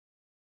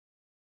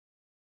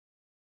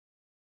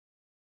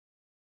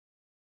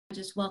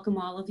just welcome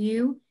all of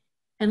you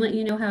and let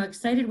you know how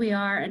excited we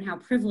are and how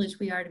privileged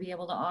we are to be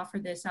able to offer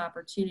this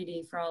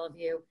opportunity for all of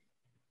you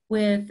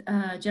with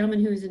a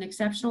gentleman who is an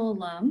exceptional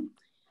alum.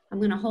 I'm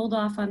going to hold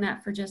off on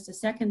that for just a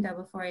second, though,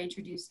 before I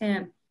introduce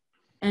him,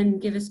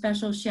 and give a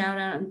special shout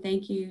out and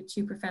thank you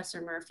to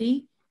Professor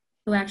Murphy,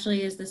 who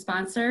actually is the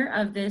sponsor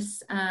of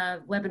this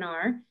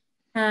webinar,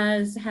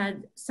 has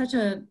had such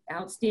an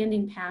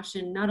outstanding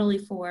passion, not only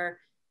for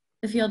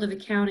the field of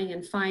accounting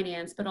and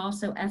finance, but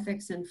also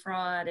ethics and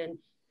fraud, and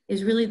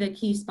is really the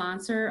key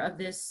sponsor of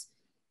this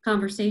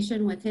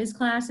conversation with his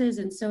classes,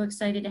 and so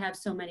excited to have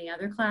so many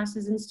other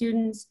classes and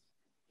students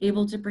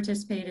able to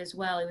participate as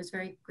well. He was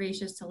very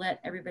gracious to let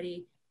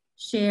everybody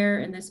share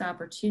in this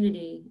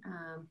opportunity,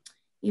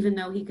 even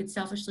though he could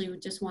selfishly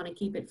just want to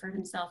keep it for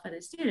himself and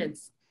his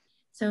students.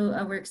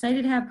 So we're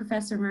excited to have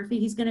Professor Murphy.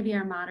 He's going to be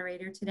our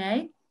moderator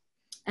today.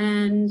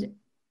 And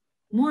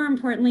more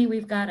importantly,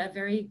 we've got a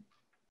very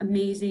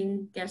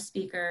amazing guest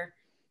speaker.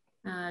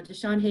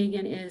 Deshaun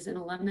Hagan is an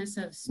alumnus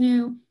of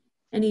SNU,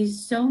 and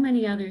he's so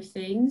many other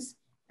things.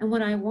 And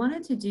what I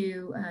wanted to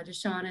do,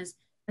 Deshaun, is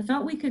I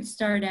thought we could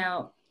start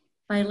out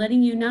by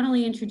letting you not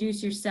only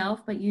introduce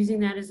yourself, but using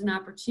that as an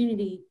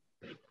opportunity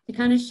to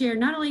kind of share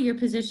not only your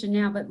position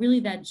now, but really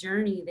that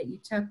journey that you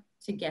took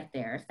to get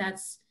there, if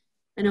that's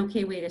an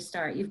okay way to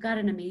start. You've got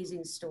an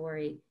amazing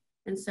story.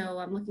 And so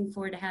I'm looking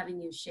forward to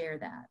having you share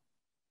that.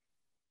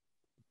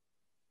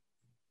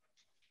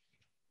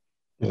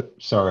 Yep,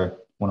 sorry.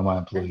 One of my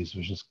employees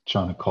was just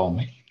trying to call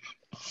me.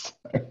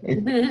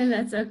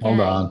 That's okay.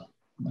 Hold on.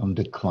 I'm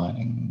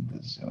declining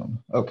the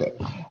Zoom. Okay.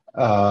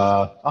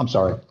 I'm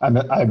sorry.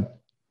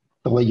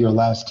 Your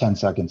last 10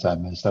 seconds I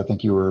missed. I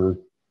think you were...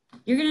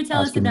 You're going to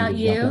tell us about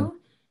you.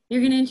 You're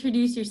going to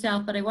introduce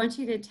yourself, but I want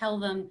you to tell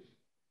them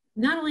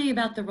not only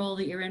about the role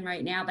that you're in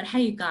right now, but how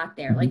you got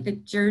there, like the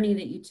journey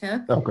that you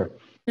took. Okay.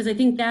 Because I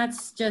think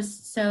that's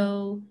just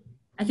so...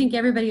 I think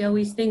everybody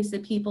always thinks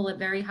that people at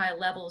very high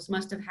levels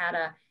must have had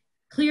a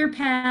clear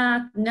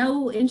path,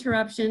 no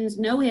interruptions,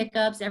 no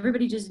hiccups.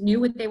 Everybody just knew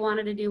what they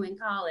wanted to do in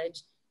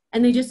college.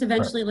 And they just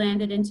eventually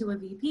landed into a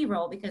VP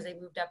role because they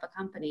moved up a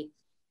company.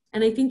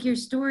 And I think your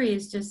story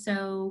is just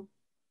so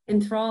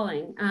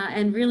enthralling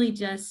and really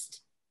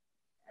just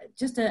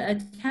a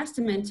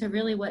testament to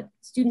really what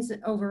students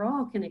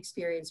overall can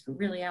experience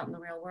really out in the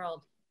real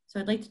world. So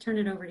I'd like to turn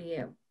it over to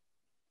you.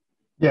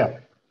 Yeah.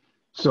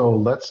 So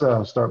let's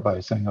start by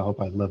saying I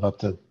hope I live up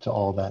to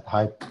all that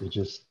hype that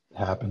just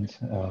happened.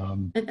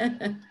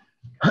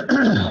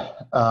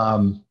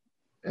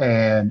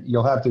 And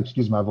you'll have to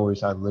excuse my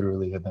voice. I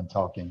literally have been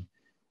talking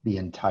the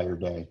entire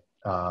day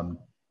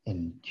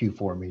in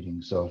Q4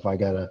 meetings. So if I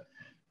got to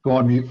go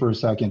on mute for a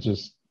second,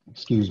 just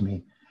excuse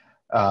me.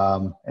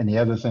 And the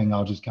other thing,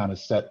 I'll just kind of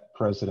set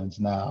precedents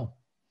now.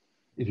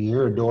 If you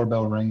hear a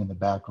doorbell ring in the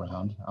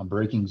background, I'm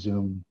breaking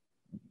Zoom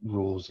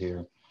rules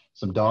here.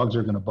 Some dogs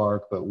are going to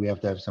bark, but we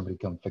have to have somebody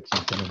come fix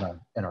something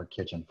in our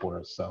kitchen for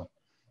us. So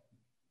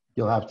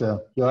you'll have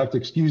to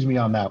excuse me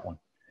on that one.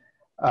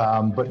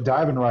 But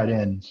diving right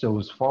in. So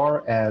as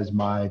far as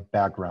my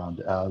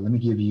background, let me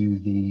give you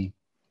the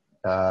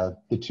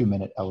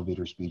 2-minute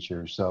elevator speech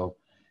here. So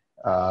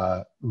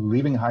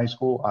leaving high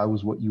school, I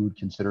was what you would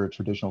consider a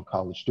traditional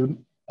college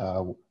student.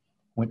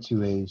 Went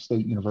to a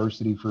state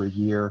university for a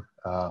year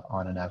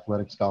on an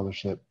athletic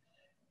scholarship.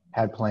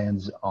 Had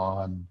plans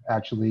on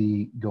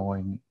actually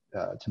going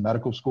to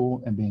medical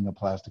school and being a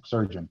plastic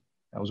surgeon.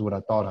 That was what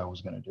I thought I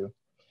was going to do.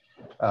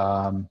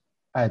 I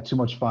had too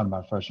much fun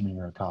my freshman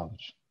year of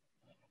college.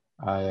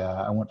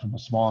 I went from a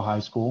small high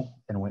school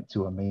and went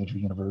to a major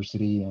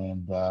university,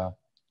 and I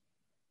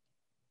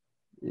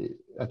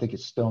think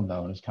it's still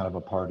known as kind of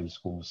a party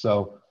school.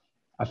 So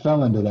I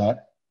fell into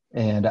that,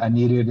 and I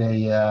needed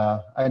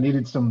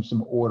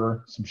some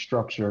order, some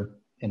structure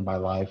in my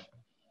life.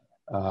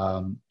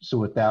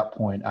 So at that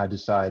point, I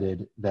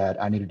decided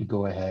that I needed to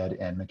go ahead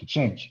and make a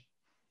change.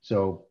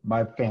 So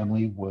my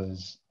family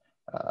was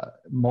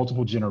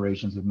multiple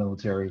generations of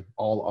military,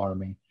 all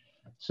Army.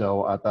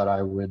 So I thought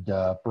I would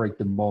break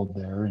the mold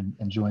there and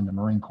join the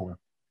Marine Corps.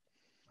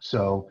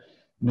 So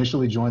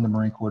initially joined the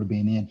Marine Corps to be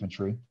in the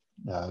infantry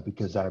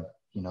because I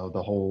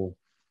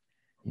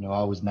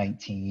was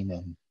 19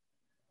 and,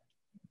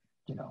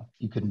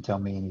 you couldn't tell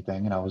me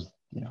anything. And I was,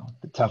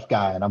 the tough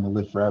guy and I'm gonna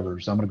live forever.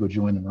 So I'm gonna go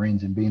join the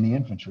Marines and be in the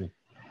infantry.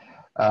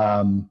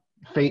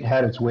 Fate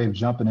had its way of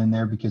jumping in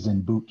there because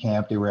in boot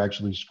camp, they were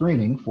actually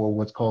screening for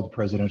what's called the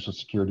Presidential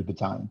Security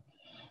Battalion.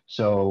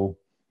 So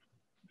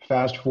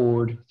fast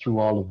forward through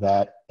all of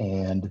that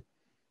and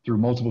through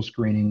multiple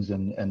screenings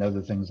and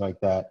other things like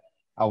that,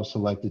 I was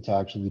selected to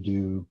actually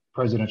do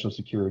presidential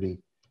security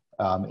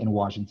in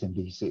Washington,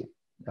 D.C.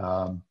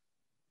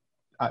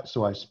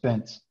 So I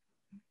spent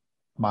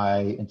my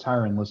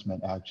entire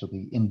enlistment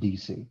actually in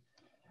D.C.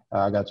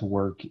 I got to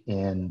work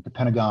in the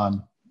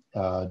Pentagon,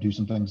 do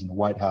some things in the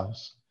White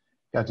House,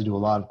 got to do a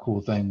lot of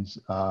cool things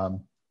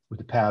with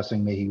the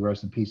passing, may he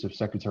rest in peace, of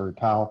Secretary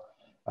Powell.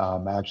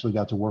 I actually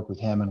got to work with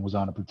him and was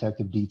on a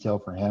protective detail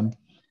for him.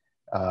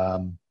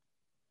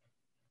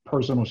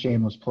 personal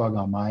shameless plug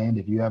on my end.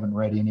 If you haven't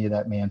read any of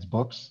that man's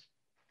books,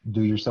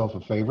 do yourself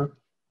a favor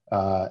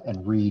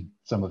and read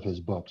some of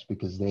his books,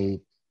 because they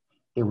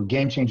were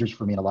game changers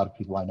for me and a lot of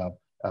people I know,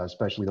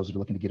 especially those that are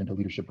looking to get into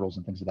leadership roles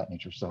and things of that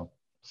nature. So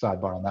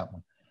sidebar on that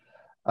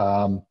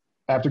one.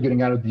 After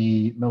getting out of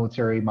the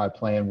military, my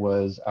plan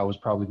was I was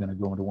probably going to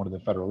go into one of the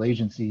federal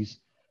agencies,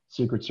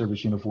 Secret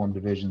Service Uniform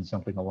Division,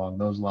 something along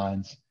those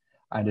lines.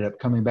 I ended up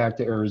coming back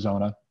to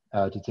Arizona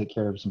to take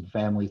care of some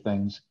family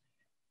things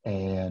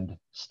and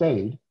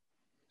stayed.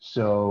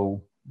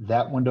 So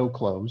that window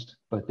closed,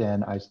 but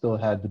then I still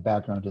had the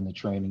background and the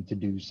training to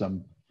do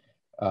some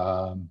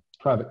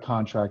private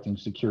contracting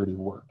security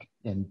work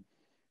in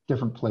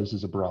different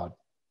places abroad.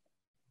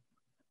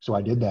 So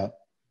I did that.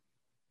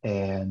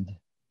 And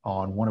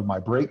on one of my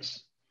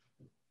breaks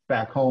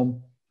back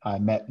home, I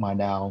met my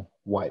now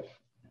wife.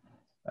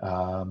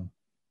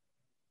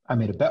 I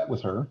made a bet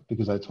with her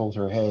because I told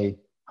her, hey,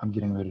 I'm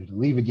getting ready to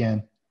leave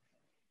again.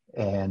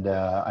 And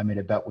I made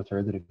a bet with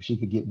her that if she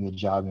could get me a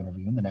job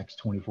interview in the next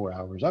 24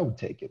 hours, I would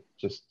take it,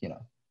 just,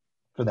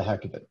 for the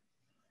heck of it.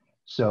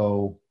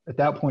 So at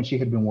that point, she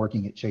had been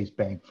working at Chase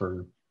Bank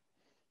for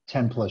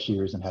 10 plus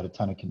years and had a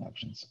ton of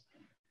connections.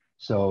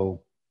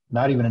 So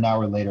not even an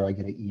hour later, I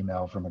get an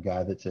email from a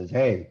guy that says,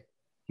 hey,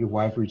 your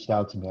wife reached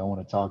out to me. I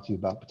want to talk to you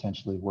about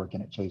potentially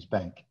working at Chase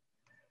Bank.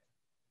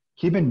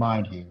 Keep in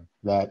mind here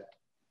that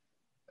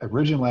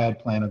originally I had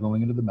planned on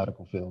going into the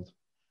medical field,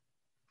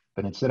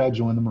 but instead I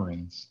joined the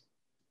Marines.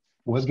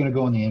 Was going to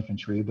go in the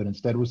infantry, but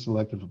instead was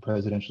selected for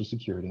presidential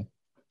security.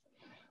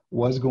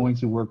 Was going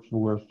to work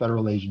for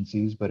federal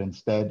agencies, but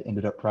instead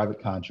ended up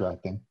private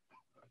contracting.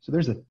 So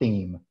there's a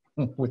theme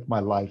with my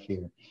life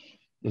here,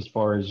 as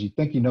far as you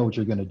think you know what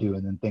you're going to do,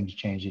 and then things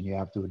change and you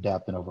have to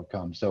adapt and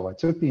overcome. So I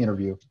took the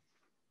interview,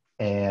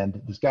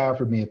 and this guy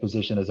offered me a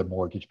position as a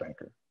mortgage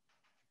banker.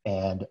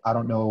 And I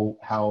don't know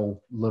how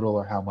little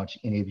or how much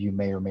any of you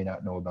may or may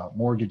not know about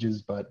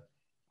mortgages, but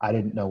I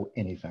didn't know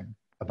anything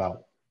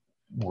about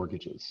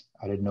mortgages.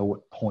 I didn't know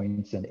what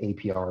points and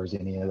APRs,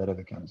 any of that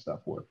other kind of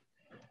stuff were.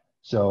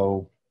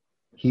 So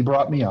he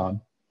brought me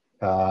on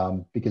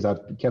because I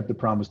kept the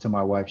promise to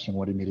my wife. She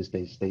wanted me to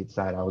stay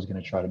stateside. I was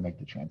going to try to make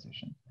the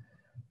transition.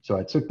 So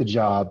I took the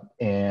job,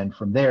 and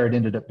from there it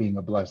ended up being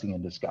a blessing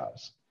in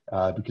disguise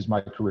because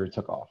my career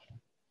took off.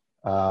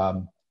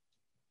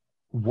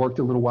 Worked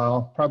a little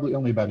while, probably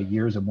only about a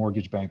year as a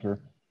mortgage banker.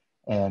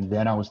 And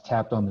then I was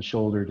tapped on the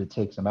shoulder to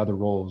take some other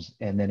roles.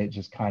 And then it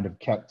just kind of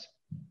kept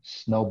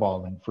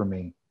snowballing for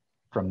me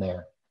from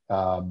there.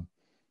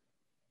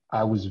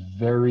 I was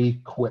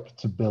very quick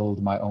to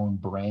build my own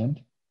brand,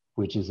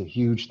 which is a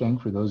huge thing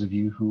for those of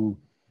you who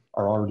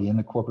are already in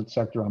the corporate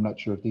sector. I'm not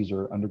sure if these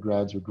are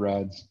undergrads or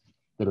grads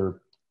that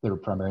are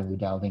primarily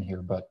dialed in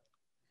here, but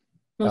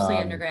mostly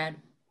undergrad.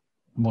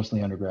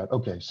 Mostly undergrad.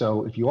 Okay,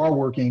 so if you are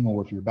working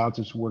or if you're about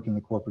to work in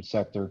the corporate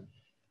sector,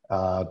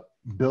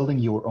 building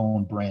your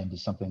own brand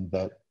is something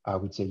that I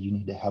would say you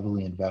need to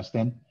heavily invest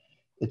in.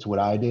 It's what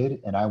I did,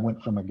 and I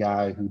went from a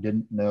guy who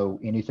didn't know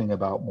anything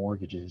about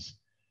mortgages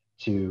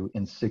to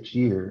in 5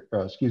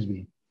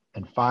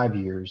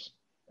 years,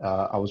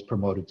 I was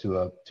promoted to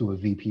a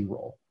VP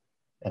role,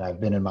 and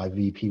I've been in my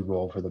VP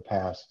role for the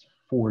past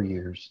 4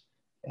 years,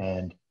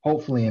 and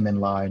hopefully I'm in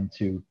line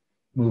to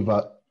move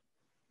up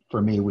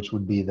for me, which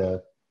would be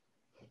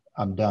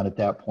I'm done at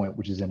that point,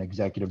 which is an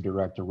executive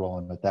director role.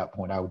 And at that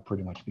point, I would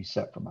pretty much be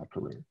set for my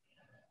career.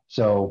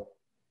 So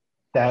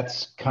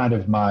that's kind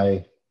of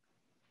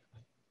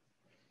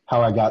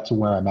how I got to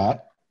where I'm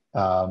at.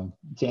 To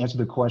answer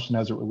the question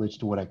as it relates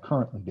to what I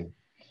currently do.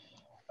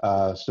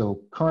 So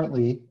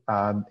currently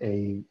I'm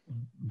a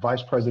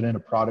vice president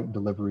of product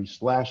delivery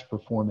 /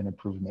 performance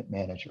improvement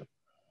manager.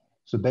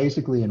 So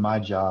basically in my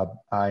job,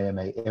 I am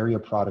an area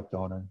product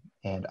owner,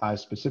 and I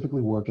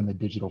specifically work in the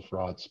digital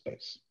fraud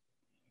space.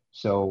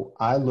 So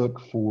I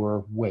look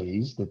for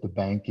ways that the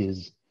bank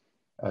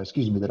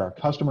that our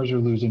customers are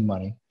losing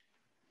money,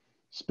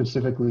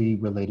 specifically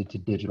related to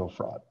digital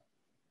fraud.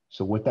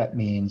 So what that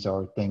means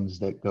are things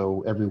that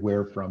go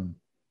everywhere from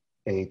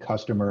a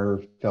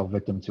customer fell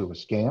victim to a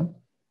scam,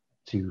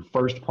 to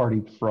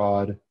first-party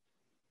fraud,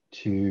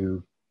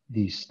 to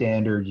the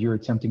standard you're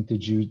attempting to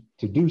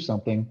do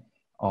something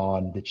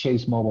on the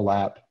Chase mobile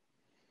app,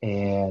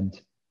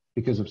 and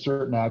because of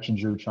certain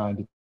actions you're trying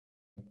to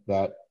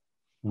that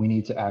we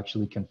need to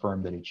actually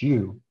confirm that it's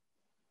you.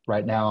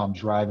 Right now, I'm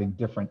driving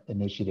different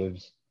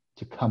initiatives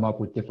to come up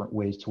with different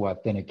ways to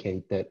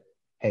authenticate that,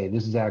 hey,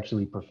 this is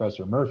actually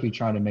Professor Murphy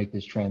trying to make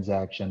this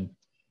transaction,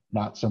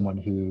 not someone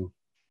who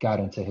got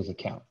into his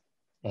account.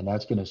 And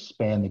that's going to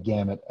span the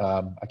gamut.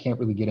 I can't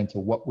really get into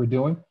what we're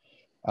doing,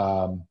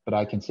 but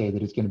I can say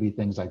that it's going to be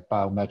things like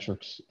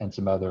biometrics and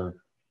some other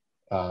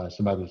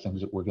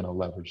things that we're going to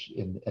leverage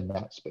in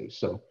that space.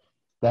 So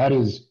that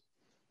is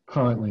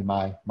currently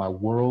my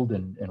world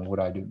and what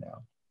I do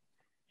now.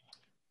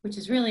 Which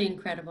is really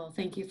incredible.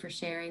 Thank you for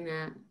sharing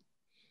that.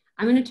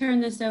 I'm going to turn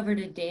this over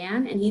to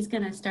Dan, and he's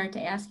going to start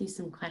to ask you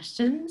some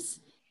questions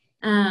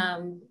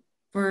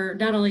for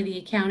not only the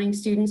accounting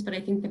students, but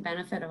I think the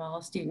benefit of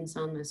all students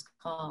on this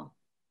call.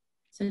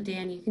 So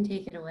Dan, you can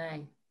take it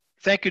away.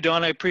 Thank you,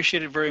 Don. I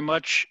appreciate it very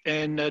much.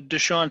 And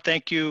Deshaun,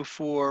 thank you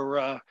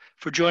for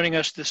joining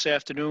us this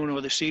afternoon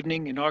or this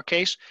evening in our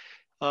case.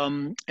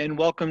 And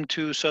welcome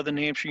to Southern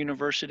New Hampshire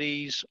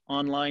University's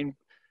online,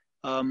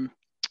 not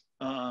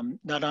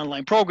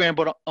online program,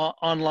 but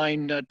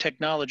online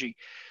technology.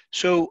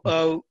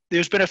 So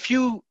there's been a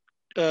few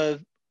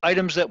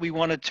items that we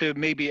wanted to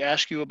maybe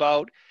ask you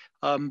about.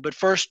 But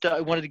first,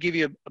 I wanted to give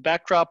you a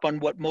backdrop on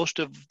what most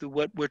of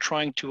what we're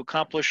trying to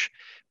accomplish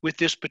with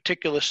this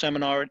particular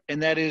seminar,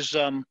 and that is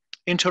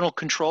internal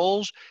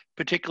controls,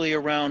 particularly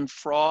around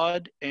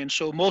fraud. And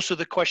so most of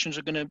the questions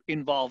are going to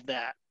involve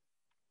that.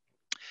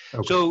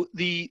 Okay. So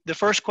the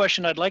first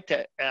question I'd like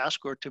to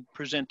ask or to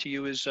present to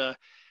you is,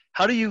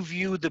 how do you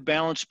view the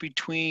balance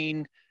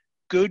between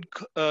good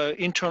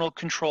internal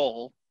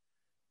control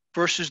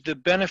versus the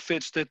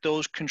benefits that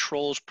those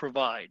controls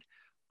provide?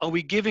 Are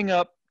we giving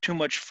up too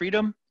much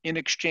freedom in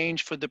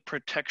exchange for the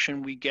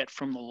protection we get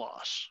from the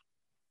loss?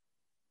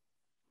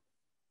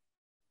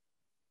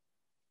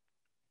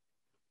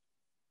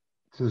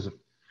 So there's a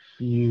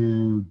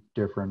few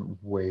different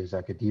ways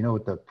do you know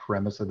what the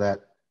premise of that?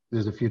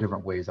 There's a few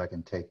different ways I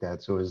can take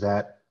that. So is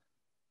that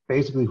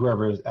basically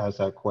whoever has asked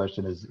that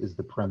question is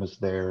the premise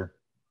there,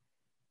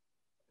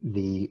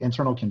 the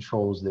internal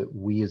controls that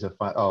we as and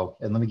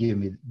let me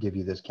give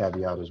you this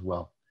caveat as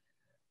well.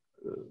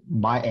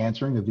 My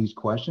answering of these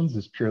questions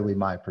is purely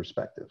my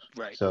perspective.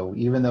 Right. So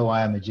even though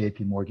I am a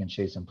JP Morgan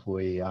Chase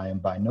employee, I am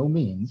by no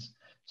means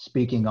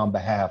speaking on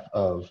behalf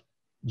of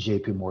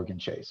JP Morgan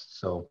Chase.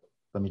 So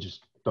let me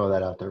just throw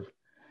that out there.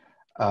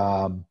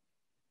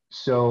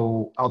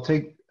 So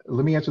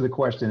let me answer the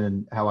question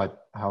and how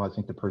I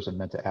think the person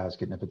meant to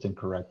ask it. And if it's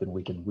incorrect, then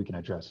we can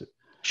address it.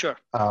 Sure.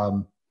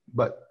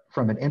 But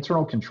from an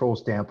internal control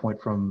standpoint,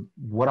 from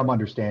what I'm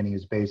understanding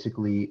is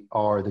basically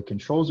are the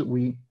controls that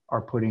we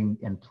are putting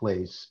in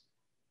place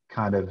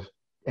kind of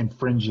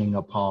infringing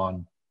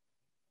upon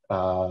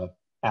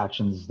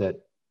actions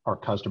that our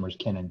customers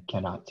can and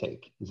cannot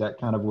take. Is that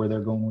kind of where they're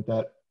going with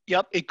that?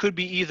 Yep, it could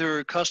be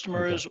either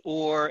customers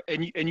or,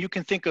 and you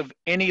can think of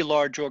any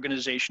large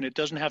organization. It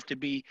doesn't have to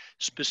be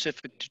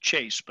specific to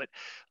Chase, but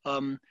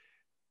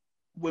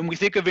when we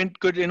think of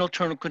good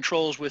internal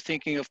controls, we're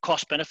thinking of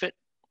cost benefit.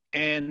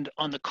 And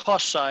on the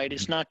cost side,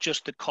 it's not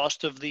just the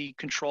cost of the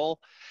control,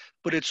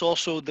 but it's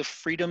also the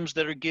freedoms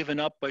that are given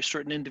up by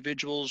certain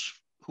individuals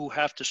who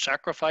have to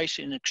sacrifice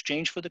in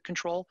exchange for the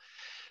control.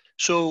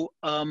 So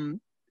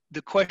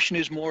the question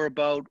is more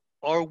about,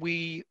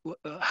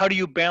 how do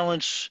you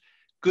balance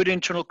good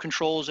internal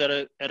controls at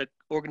an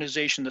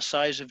organization the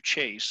size of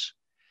Chase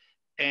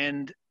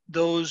and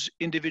those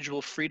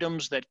individual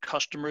freedoms that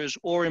customers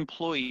or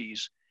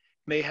employees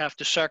may have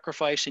to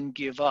sacrifice and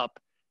give up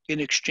in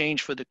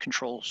exchange for the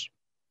controls?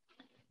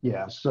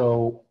 Yeah,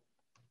 so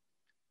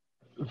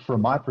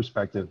from my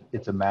perspective,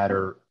 it's a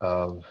matter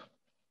of,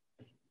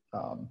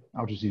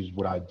 I'll just use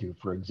what I do,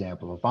 for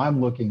example. If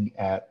I'm looking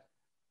at,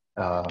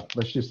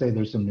 let's just say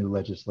there's some new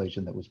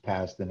legislation that was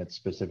passed and it's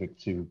specific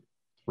to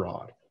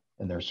fraud,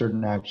 and there are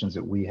certain actions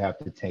that we have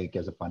to take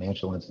as a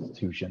financial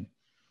institution.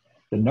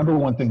 The number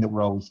one thing that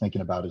we're always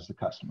thinking about is the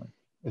customer,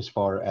 as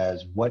far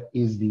as what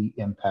is the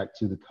impact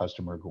to the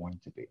customer going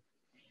to be.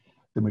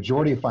 The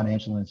majority of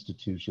financial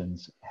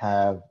institutions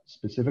have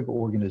specific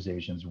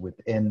organizations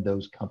within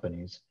those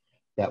companies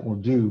that will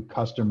do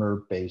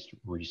customer-based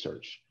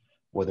research,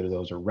 whether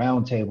those are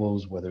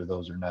roundtables, whether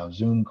those are now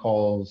Zoom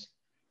calls,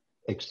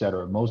 et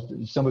cetera.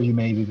 Some of you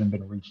may have even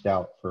been reached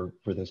out for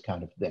this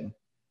kind of thing.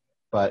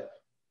 But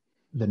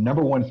the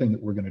number one thing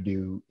that we're going to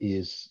do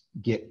is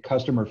get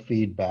customer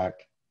feedback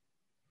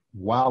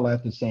while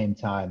at the same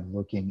time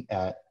looking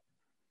at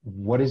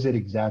what is it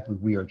exactly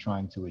we are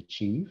trying to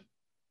achieve.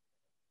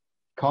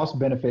 Cost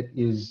benefit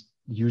is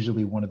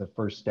usually one of the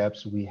first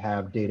steps. We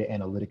have data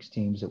analytics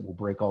teams that will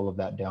break all of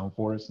that down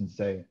for us and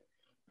say,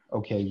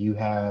 okay, you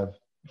have,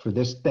 for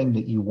this thing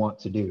that you want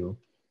to do,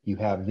 you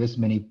have this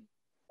many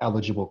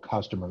eligible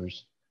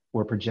customers.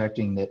 We're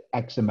projecting that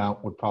X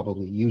amount would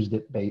probably use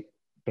it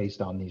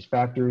based on these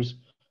factors,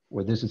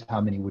 or this is how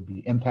many would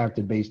be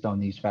impacted based on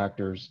these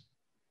factors.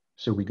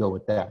 So we go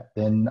with that.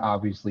 Then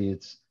obviously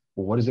it's,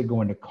 well, what is it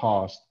going to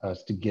cost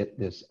us to get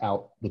this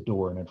out the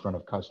door and in front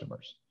of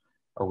customers?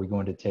 Are we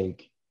going to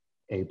take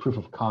a proof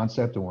of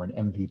concept or an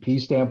MVP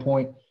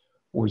standpoint?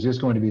 Or is this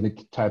going to be the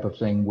type of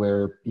thing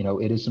where,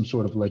 it is some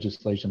sort of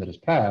legislation that is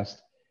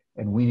passed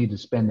and we need to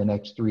spend the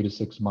next 3 to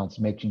 6 months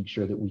making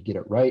sure that we get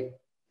it right.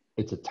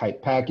 It's a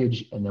tight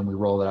package, and then we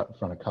roll it out in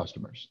front of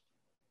customers.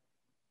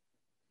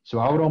 So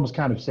I would almost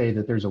kind of say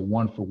that there's a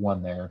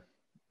 1-for-1 there,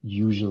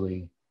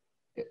 usually,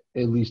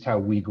 at least how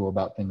we go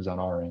about things on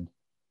our end.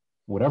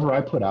 Whatever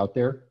I put out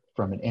there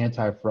from an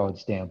anti-fraud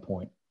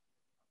standpoint,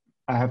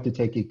 I have to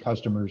take a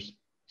customer's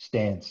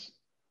stance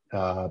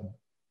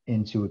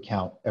into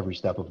account every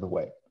step of the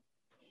way.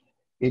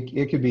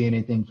 It could be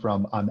anything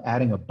from I'm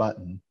adding a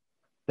button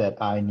that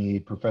I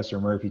need Professor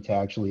Murphy to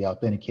actually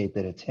authenticate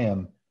that it's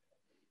him.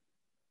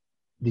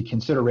 The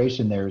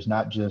consideration there is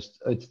not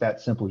just, it's that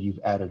simple, you've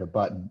added a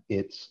button.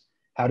 It's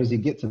how does he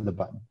get to the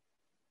button?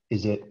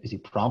 Is he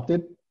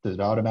prompted? Does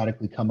it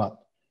automatically come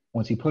up?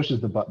 Once he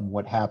pushes the button,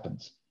 what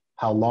happens?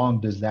 How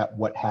long does that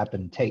what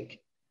happened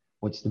take?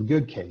 What's the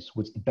good case?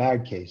 What's the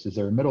bad case? Is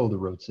there a middle of the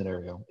road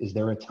scenario? Is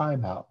there a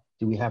timeout?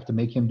 Do we have to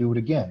make him do it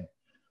again?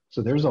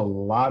 So there's a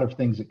lot of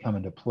things that come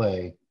into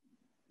play.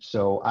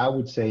 So I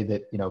would say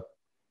that,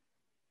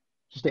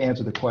 just to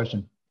answer the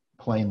question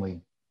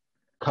plainly,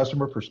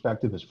 customer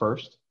perspective is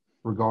first,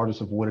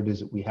 regardless of what it is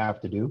that we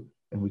have to do.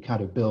 And we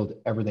kind of build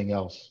everything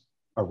else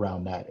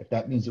around that. If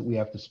that means that we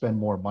have to spend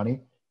more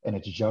money and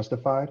it's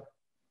justified,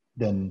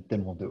 then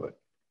we'll do it.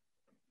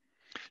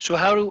 So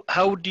how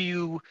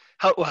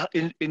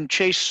in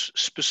Chase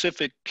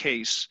specific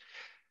case,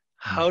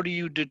 how do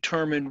you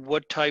determine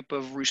what type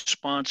of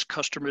response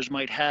customers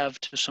might have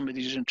to some of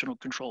these internal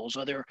controls?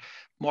 Are there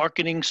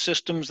marketing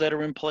systems that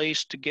are in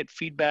place to get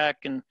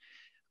feedback and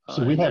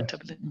so we have, that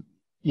type of thing?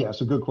 Yeah,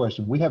 so good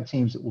question. We have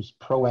teams that will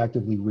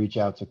proactively reach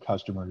out to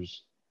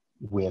customers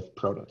with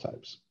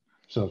prototypes.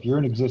 So if you're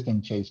an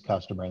existing Chase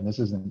customer, and this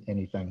isn't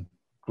anything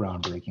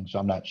groundbreaking, so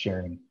I'm not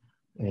sharing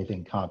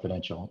anything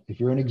confidential. If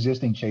you're an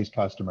existing Chase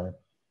customer,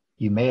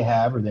 you may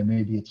have, or there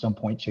may be at some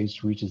point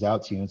Chase reaches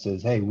out to you and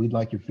says, hey, we'd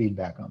like your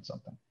feedback on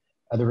something.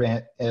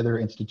 Other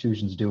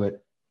institutions do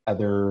it.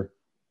 Other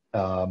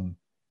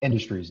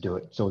industries do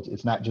it. So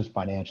it's not just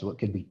financial. It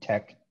could be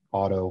tech,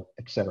 auto,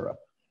 etc.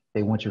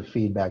 They want your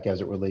feedback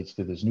as it relates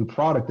to this new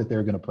product that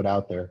they're going to put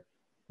out there.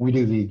 We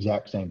do the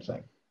exact same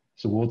thing.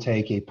 So we'll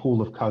take a pool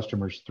of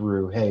customers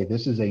through, hey,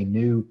 this is a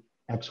new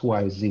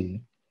XYZ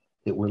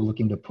that we're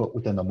looking to put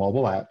within the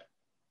mobile app.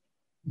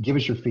 Give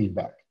us your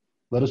feedback.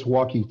 Let us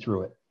walk you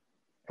through it.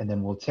 And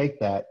then we'll take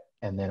that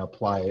and then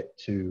apply it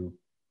to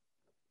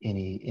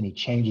any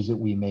changes that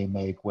we may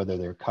make, whether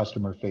they're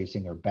customer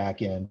facing or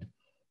back end.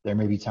 There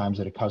may be times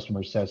that a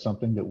customer says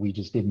something that we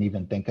just didn't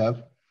even think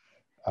of.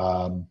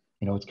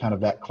 It's kind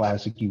of that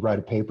classic, you write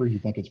a paper, you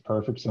think it's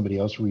perfect, somebody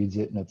else reads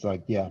it and it's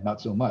like, yeah,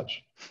 not so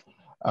much.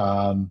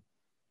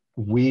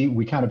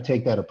 We kind of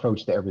take that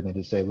approach to everything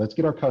to say, let's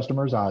get our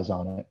customers' eyes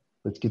on it.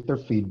 Let's get their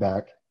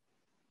feedback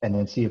and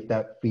then see if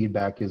that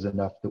feedback is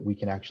enough that we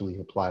can actually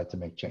apply it to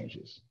make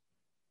changes.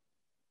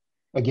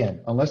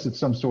 Again, unless it's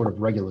some sort of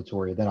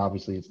regulatory, then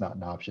obviously it's not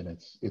an option.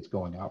 It's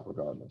going out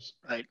regardless.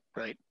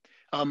 Right.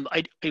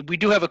 We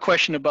do have a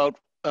question about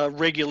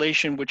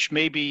regulation, which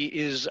maybe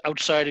is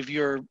outside of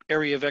your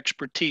area of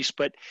expertise,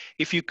 but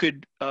if you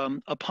could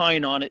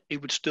opine on it,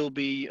 it would still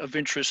be of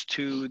interest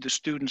to the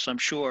students, I'm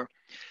sure.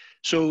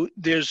 So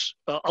there's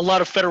a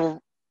lot of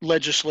federal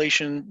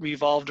legislation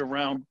revolved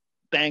around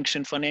banks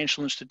and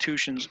financial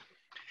institutions.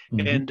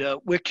 Mm-hmm. And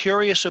we're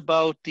curious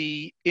about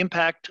the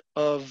impact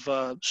of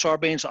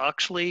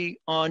Sarbanes-Oxley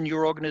on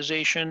your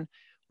organization,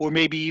 or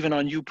maybe even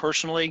on you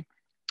personally.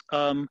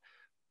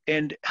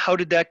 And how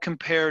did that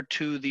compare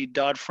to the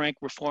Dodd-Frank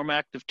Reform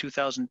Act of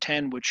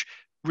 2010, which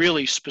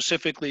really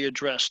specifically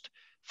addressed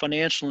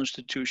financial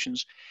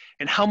institutions?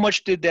 And how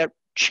much did that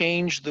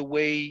change the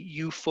way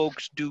you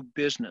folks do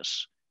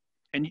business?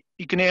 And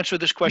you can answer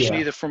this question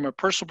either from a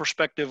personal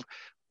perspective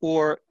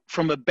or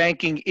from a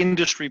banking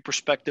industry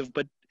perspective,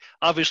 but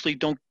obviously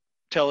don't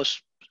tell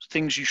us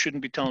things you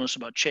shouldn't be telling us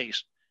about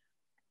Chase.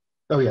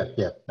 Oh, yeah.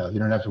 No, you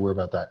don't have to worry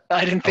about that.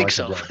 I didn't think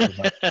so.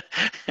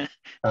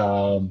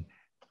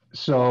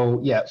 So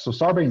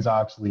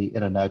Sarbanes-Oxley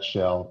in a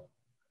nutshell,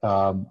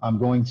 I'm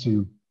going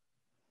to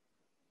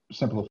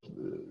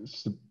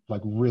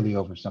really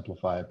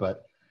oversimplify it,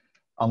 but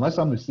unless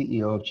I'm the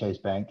CEO of Chase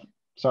Bank,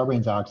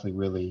 Sarbanes-Oxley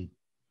really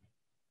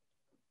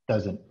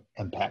doesn't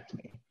impact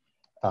me.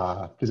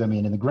 Because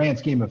in the grand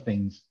scheme of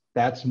things,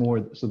 that's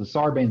more, so the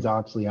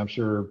Sarbanes-Oxley, I'm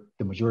sure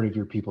the majority of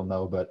your people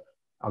know, but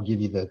I'll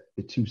give you the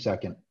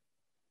 2-second.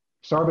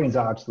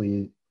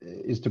 Sarbanes-Oxley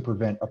is to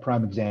prevent a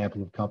prime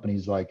example of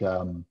companies like,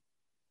 Enron.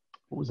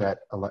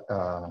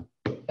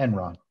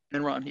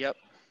 Enron, yep.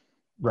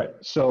 Right.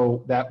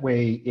 So that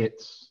way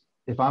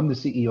if I'm the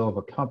CEO of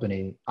a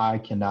company, I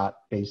cannot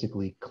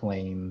basically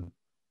claim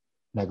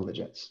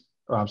negligence.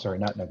 Or I'm sorry,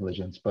 not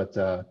negligence, but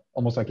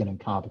almost like an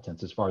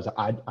incompetence as far as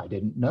I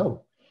didn't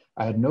know.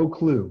 I had no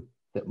clue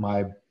that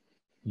my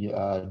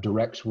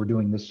directs were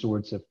doing this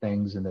sorts of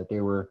things and that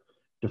they were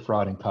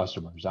defrauding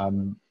customers.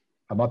 I'm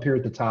up here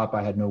at the top.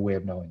 I had no way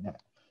of knowing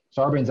that.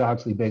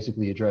 Sarbanes-Oxley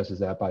basically addresses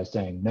that by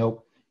saying,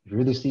 nope, if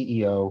you're the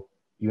CEO,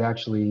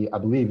 I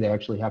believe they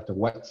actually have to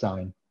wet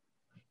sign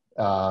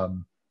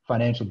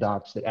financial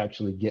docs that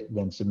actually get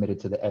then submitted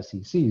to the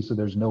SEC. So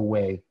there's no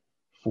way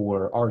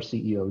for our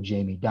CEO,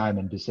 Jamie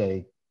Dimon, to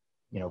say,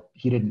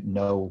 he didn't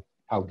know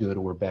how good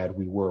or bad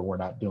we're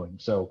not doing.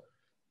 So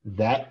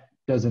that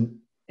doesn't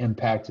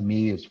impact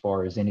me as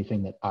far as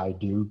anything that I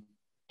do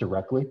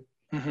directly.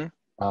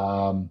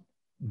 Mm-hmm.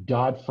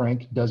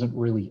 Dodd-Frank doesn't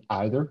really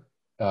either,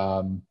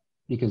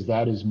 because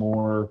that is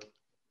more,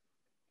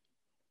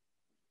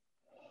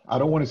 I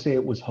don't want to say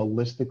it was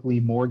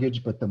holistically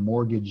mortgage, but the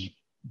mortgage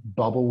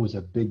bubble was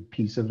a big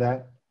piece of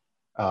that,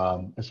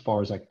 as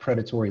far as like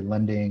predatory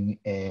lending,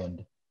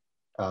 and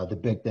the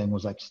big thing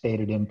was like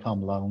stated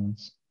income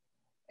loans,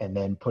 and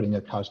then putting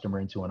a customer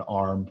into an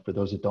ARM. For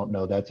those that don't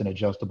know, that's an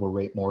adjustable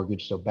rate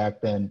mortgage. So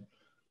back then,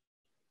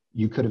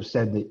 you could have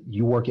said that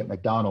you work at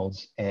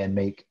McDonald's and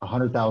make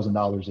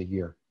 $100,000 a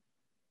year.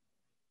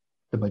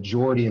 The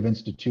majority of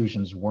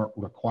institutions weren't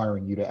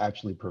requiring you to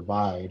actually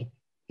provide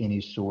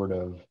any sort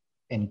of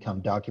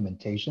income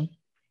documentation.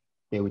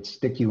 They would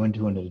stick you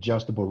into an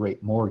adjustable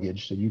rate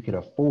mortgage so you could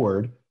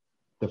afford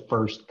the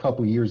first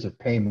couple years of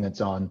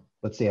payments on,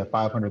 let's say, a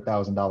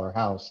 $500,000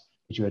 house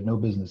that you had no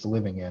business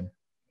living in.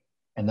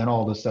 And then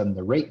all of a sudden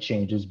the rate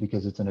changes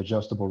because it's an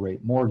adjustable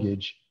rate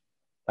mortgage.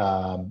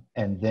 And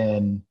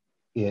then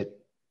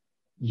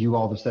you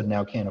all of a sudden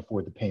now can't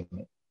afford the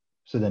payment.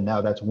 So then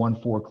now that's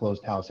one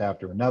foreclosed house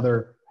after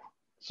another.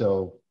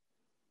 So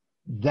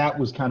that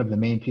was kind of the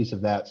main piece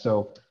of that.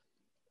 So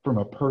from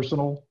a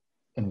personal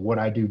and what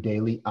I do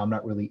daily, I'm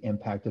not really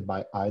impacted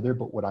by either.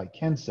 But what I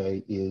can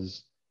say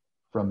is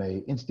from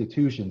an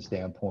institution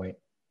standpoint,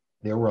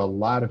 there were a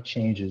lot of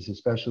changes,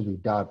 especially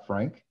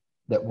Dodd-Frank,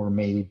 that were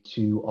made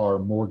to our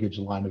mortgage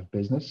line of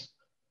business.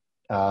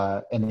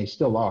 And they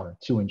still are,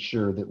 to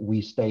ensure that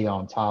we stay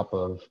on top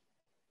of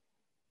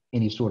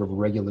any sort of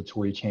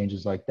regulatory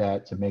changes like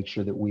that, to make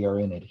sure that we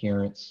are in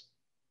adherence.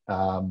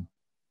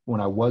 When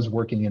I was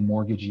working in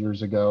mortgage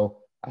years ago,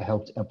 I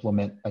helped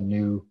implement a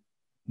new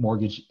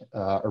mortgage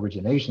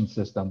origination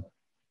system.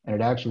 And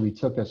it actually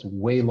took us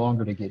way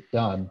longer to get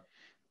done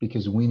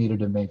because we needed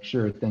to make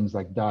sure things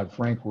like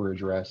Dodd-Frank were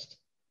addressed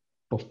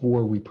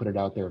before we put it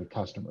out there to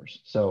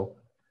customers. So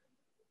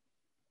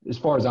as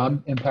far as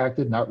I'm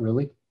impacted, not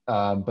really.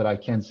 But I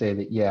can say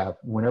that, yeah,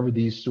 whenever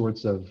these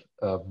sorts of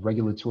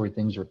regulatory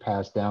things are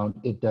passed down,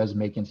 it does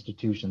make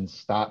institutions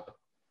stop,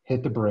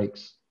 hit the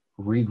brakes,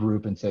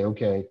 regroup, and say,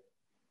 okay,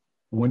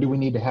 when do we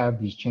need to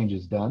have these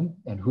changes done?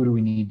 And who do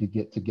we need to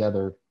get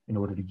together in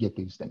order to get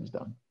these things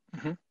done?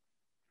 Mm-hmm.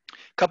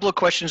 A couple of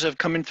questions have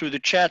come in through the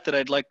chat that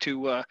I'd like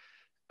to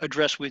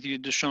address with you,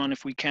 Deshaun,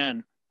 if we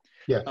can.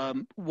 Yeah.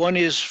 One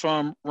is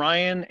from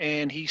Ryan,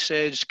 and he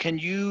says, can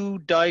you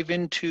dive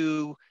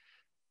into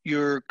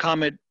your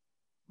comment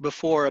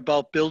before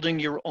about building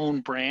your own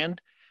brand?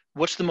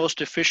 What's the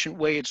most efficient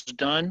way it's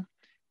done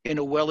in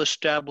a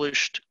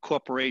well-established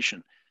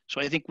corporation? So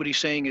I think what he's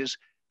saying is,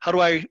 how do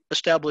I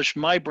establish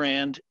my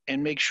brand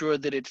and make sure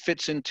that it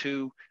fits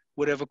into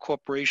whatever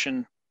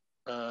corporation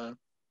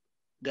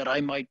that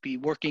I might be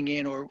working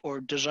in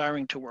or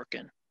desiring to work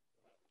in?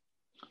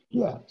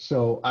 Yeah,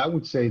 so I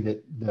would say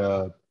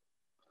that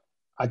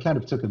I kind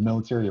of took a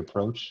military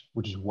approach,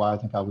 which is why I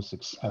think I was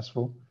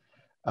successful.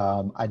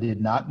 I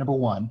did not, number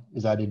one,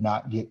 is I did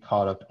not get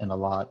caught up in a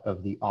lot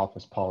of the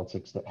office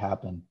politics that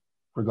happen,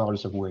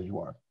 regardless of where you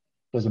are.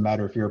 Doesn't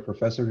matter if you're a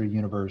professor at a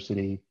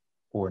university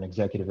or an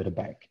executive at a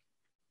bank.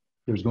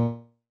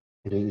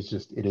 It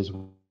is.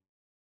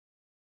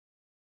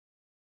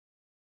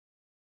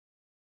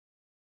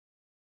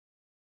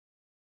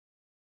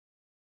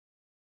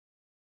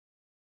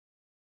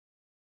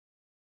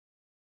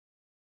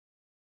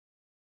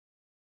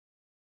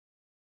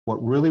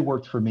 What really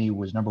worked for me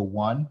was, number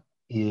one,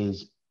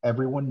 is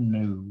everyone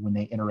knew when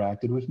they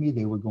interacted with me,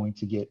 they were going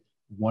to get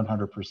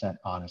 100%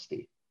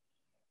 honesty,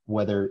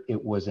 whether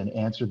it was an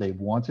answer they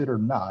wanted or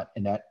not.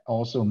 And that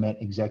also meant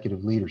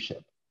executive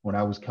leadership. When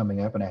I was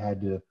coming up and I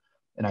had to,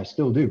 and I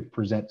still do,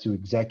 present to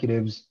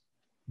executives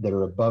that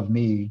are above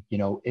me, you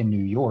know, in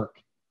New York,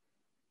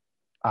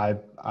 I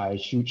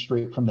shoot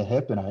straight from the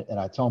hip and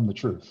I tell them the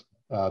truth.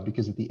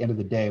 Because at the end of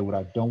the day, what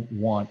I don't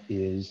want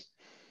is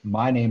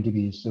my name to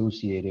be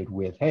associated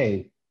with,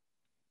 hey,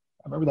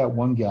 I remember that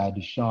one guy,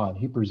 Deshaun,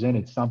 he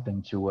presented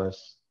something to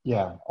us.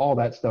 Yeah, all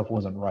that stuff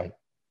wasn't right.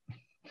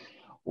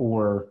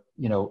 Or,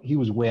 you know, he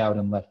was way out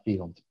in left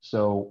field.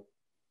 So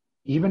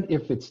even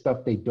if it's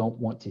stuff they don't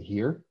want to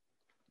hear,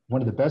 one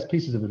of the best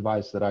pieces of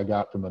advice that I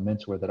got from a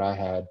mentor that I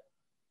had,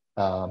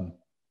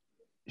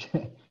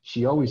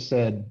 she always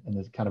said, and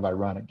it's kind of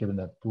ironic given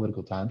the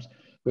political times,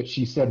 but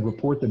she said,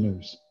 report the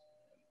news,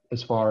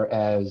 as far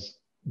as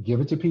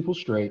give it to people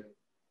straight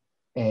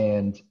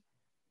and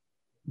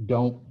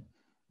don't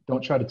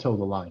try to toe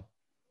the line.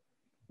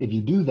 If you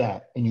do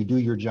that and you do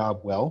your job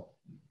well,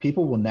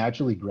 people will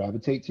naturally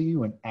gravitate to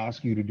you and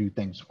ask you to do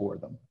things for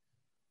them.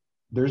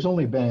 There's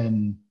only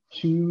been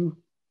 2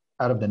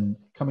 out of the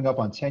coming up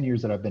on 10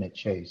 years that I've been at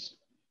Chase.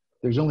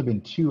 There's only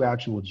been 2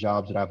 actual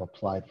jobs that I've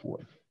applied for.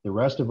 The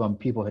rest of them,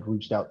 people had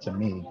reached out to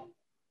me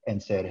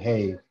and said,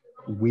 hey,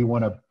 we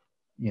want to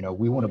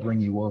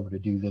bring you over to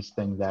do this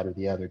thing, that, or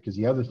the other. Because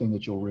the other thing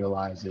that you'll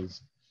realize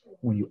is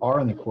when you are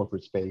in the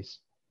corporate space,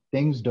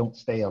 things don't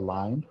stay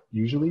aligned,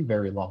 usually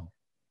very long.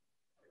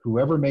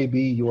 Whoever may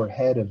be your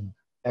head of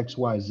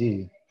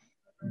XYZ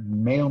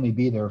may only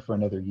be there for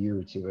another year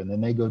or 2, and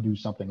then they go do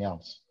something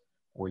else.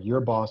 Or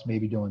your boss may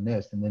be doing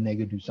this, and then they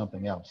go do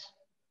something else.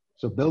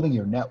 So building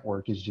your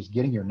network is just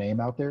getting your name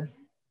out there,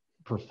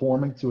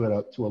 performing to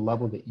a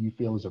level that you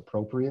feel is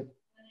appropriate,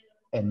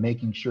 and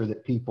making sure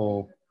that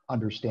people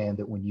understand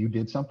that when you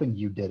did something,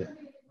 you did it.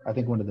 I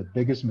think one of the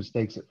biggest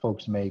mistakes that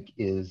folks make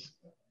is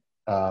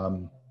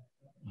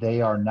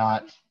they are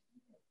not,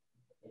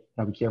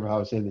 I'll be careful how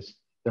I say this,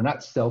 they're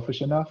not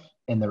selfish enough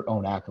in their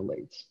own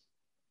accolades.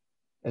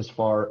 As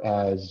far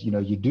as, you know,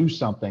 you do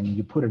something,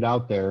 you put it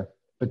out there,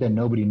 but then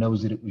nobody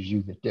knows that it was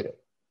you that did it.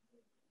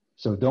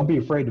 So don't be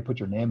afraid to put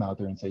your name out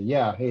there and say,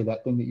 yeah, hey,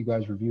 that thing that you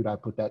guys reviewed, I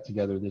put that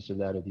together, this or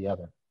that or the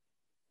other.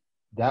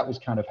 That was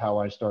kind of how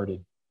I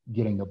started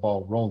getting the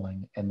ball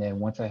rolling. And then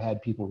once I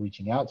had people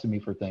reaching out to me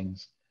for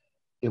things,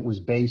 it was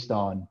based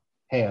on,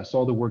 hey, I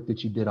saw the work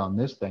that you did on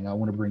this thing. I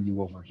want to bring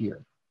you over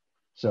here.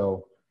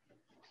 So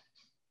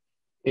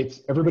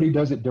everybody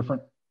does it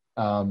different.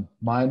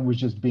 Mine was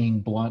just being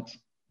blunt,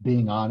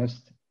 being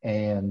honest,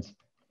 and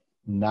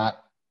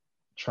not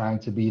trying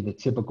to be the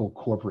typical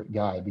corporate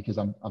guy, because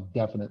I'm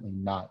definitely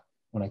not.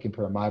 When I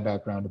compare my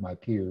background to my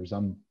peers,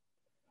 I'm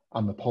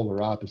the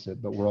polar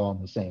opposite, but we're all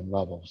on the same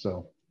level.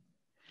 So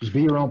just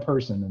be your own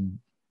person and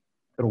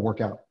it'll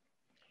work out.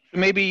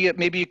 Maybe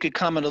you could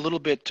comment a little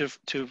bit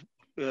to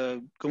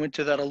go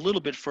into that a little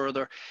bit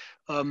further.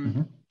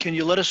 Can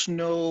you let us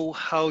know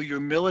how your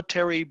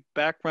military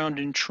background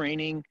and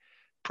training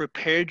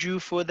prepared you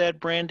for that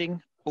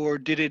branding, or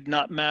did it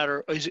not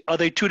matter? Are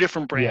they two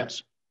different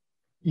brands?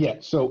 Yeah.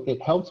 So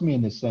it helped me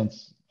in the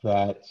sense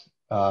that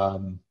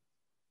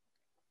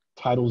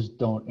titles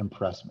don't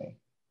impress me.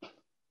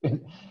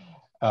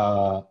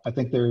 I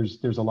think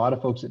there's a lot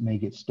of folks that may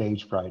get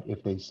stage fright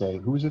if they say,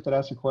 who is it that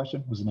asked the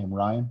question? Was the name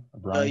Ryan or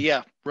Brian?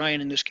 Yeah,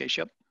 Ryan in this case.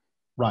 Yep.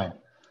 Ryan.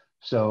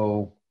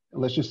 So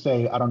let's just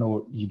say, I don't know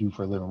what you do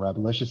for a living, Rob,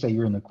 but let's just say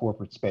you're in the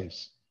corporate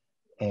space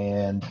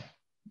and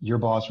your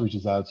boss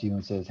reaches out to you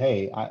and says,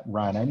 hey,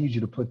 Ryan, I need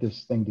you to put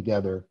this thing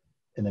together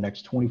in the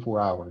next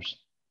 24 hours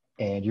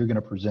and you're going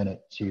to present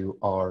it to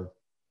our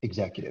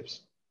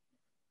executives.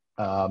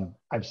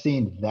 I've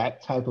seen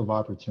that type of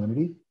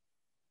opportunity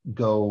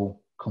go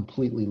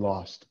completely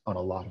lost on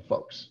a lot of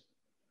folks,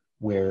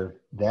 where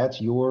that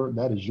is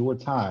your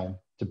time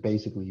to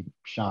basically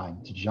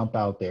shine, to jump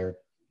out there,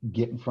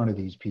 get in front of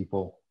these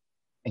people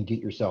and get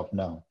yourself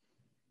known.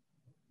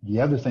 The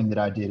other thing that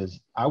I did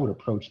is I would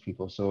approach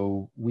people.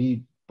 So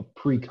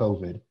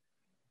pre-COVID,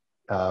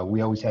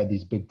 we always had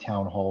these big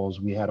town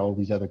halls. We had all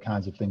these other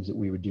kinds of things that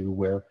we would do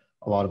where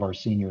a lot of our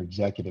senior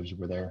executives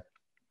were there.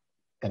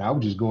 And I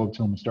would just go up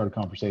to them and start a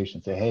conversation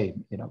and say, hey,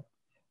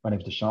 my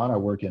name's Deshaun. I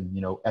work in,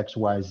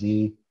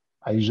 XYZ.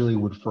 I usually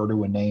would refer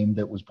to a name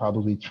that was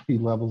probably 3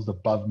 levels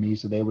above me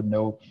so they would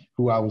know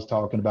who I was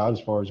talking about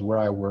as far as where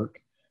I work.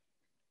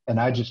 And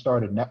I just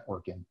started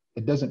networking.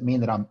 It doesn't mean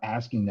that I'm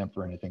asking them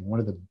for anything. One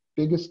of the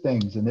biggest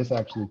things, and this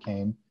actually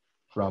came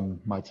from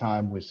my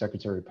time with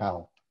Secretary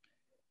Powell,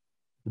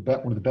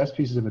 one of the best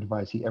pieces of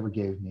advice he ever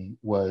gave me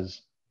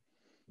was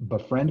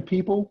befriend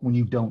people when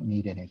you don't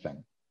need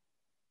anything.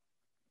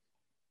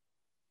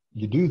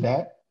 You do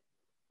that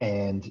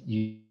and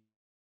you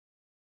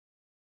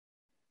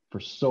for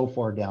so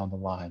far down the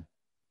line,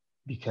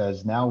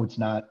 because now it's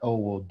not, oh,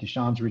 well,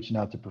 Deshaun's reaching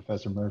out to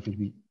Professor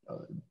Murphy.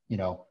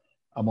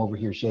 I'm over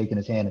here shaking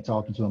his hand and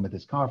talking to him at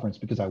this conference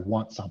because I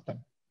want something.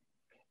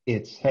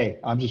 It's, hey,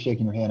 I'm just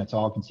shaking your hand and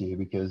talking to you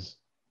because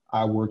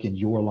I work in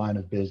your line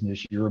of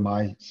business. You're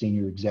my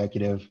senior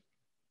executive.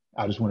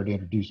 I just wanted to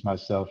introduce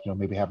myself,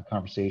 maybe have a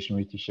conversation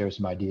with you, share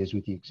some ideas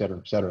with you, et cetera,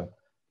 et cetera.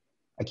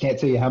 I can't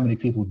tell you how many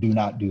people do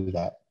not do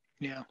that.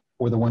 Yeah.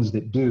 Or the ones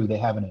that do, they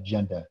have an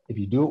agenda. If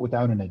you do it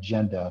without an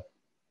agenda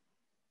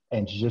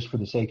and just for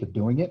the sake of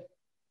doing it,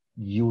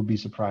 you will be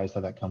surprised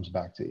how that comes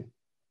back to you.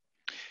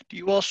 Do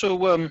you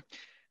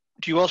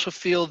also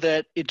feel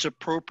that it's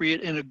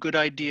appropriate and a good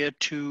idea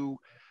to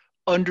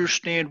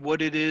understand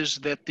what it is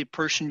that the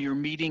person you're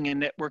meeting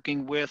and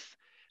networking with,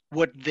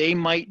 what they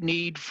might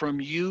need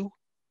from you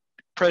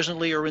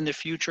presently or in the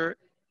future,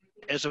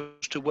 as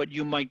opposed to what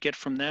you might get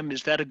from them?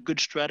 Is that a good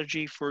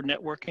strategy for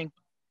networking?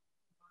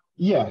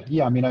 Yeah.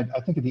 I mean, I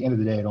think at the end of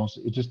the day,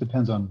 it just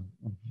depends on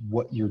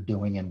what you're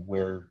doing and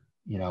where,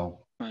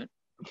 Right.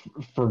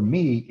 For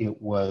me,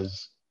 it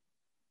was,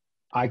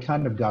 I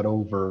kind of got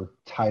over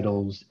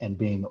titles and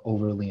being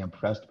overly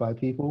impressed by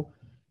people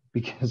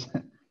because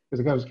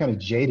I was kind of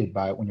jaded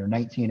by it when you're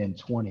 19 and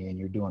 20 and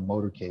you're doing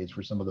motorcades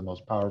for some of the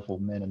most powerful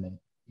men in the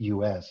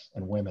U.S.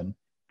 and women.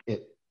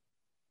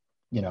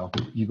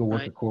 You go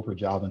work a corporate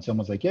job and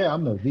someone's like, yeah,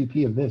 I'm the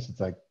VP of this. It's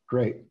like,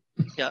 great.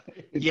 Yeah.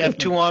 You have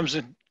 2 arms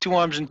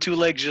and 2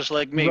 legs just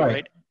like me,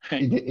 right?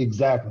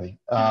 Exactly.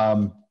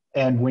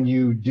 And when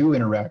you do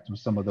interact with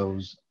some of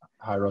those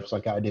higher ups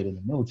like I did in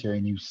the military,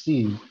 and you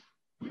see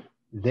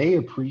they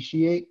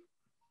appreciate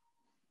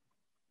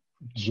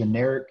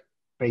generic,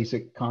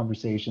 basic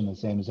conversation the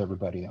same as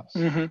everybody else,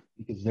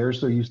 because they're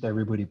so used to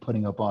everybody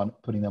putting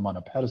them on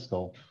a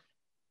pedestal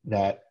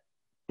that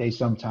they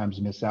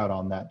sometimes miss out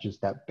on that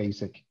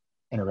basic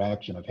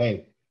interaction of,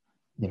 hey,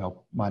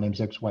 my name's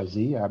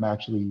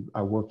XYZ.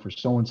 I work for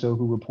so-and-so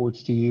who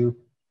reports to you.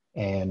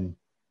 And,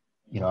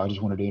 I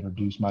just wanted to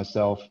introduce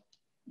myself.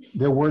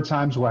 There were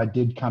times where I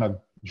did kind of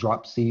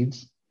drop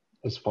seeds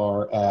as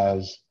far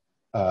as,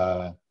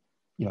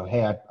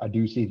 hey, I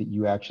do see that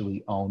you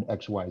actually own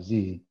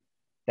XYZ.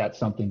 That's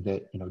something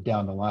that,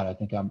 down the line, I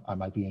think I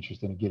might be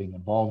interested in getting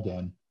involved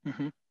in,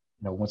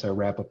 once I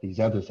wrap up these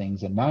other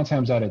things. And 9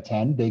 times out of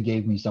 10, they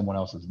gave me someone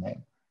else's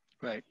name.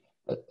 Right.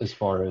 As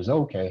far as,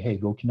 okay, hey,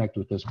 go connect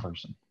with this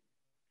person.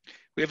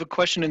 We have a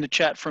question in the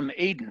chat from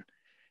Aiden.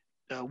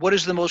 What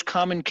is the most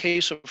common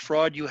case of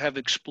fraud you have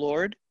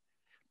explored?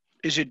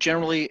 Is it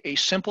generally a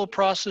simple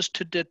process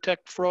to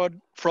detect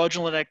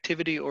fraudulent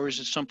activity, or is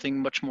it something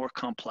much more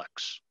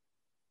complex?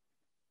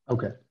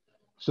 Okay.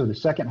 So the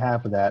second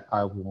half of that,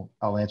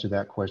 I'll answer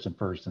that question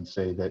first and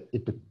say that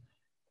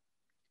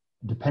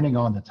depending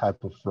on the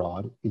type of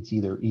fraud, it's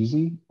either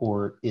easy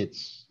or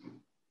it's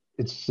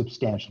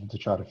substantial to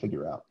try to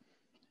figure out.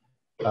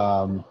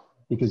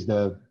 Because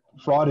the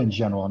fraud in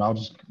general, and I'll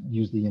just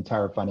use the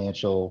entire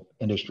financial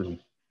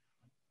industry,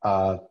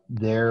 the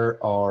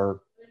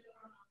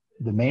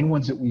main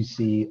ones that we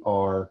see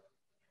are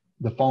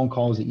the phone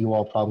calls that you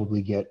all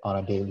probably get on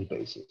a daily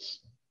basis.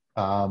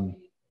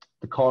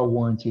 The car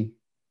warranty,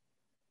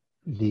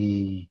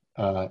 the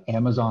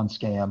Amazon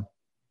scam,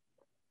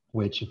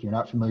 which if you're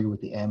not familiar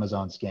with the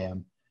Amazon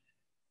scam,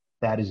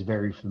 that is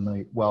very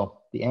familiar.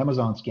 Well, the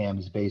Amazon scam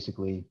is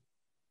basically,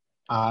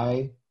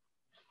 I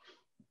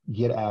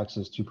get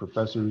access to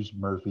Professor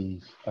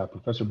Murphy's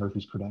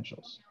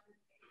credentials,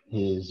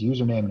 his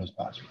username and his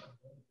password,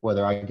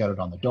 whether I got it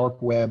on the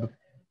dark web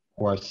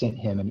or I sent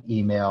him an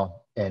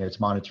email and it's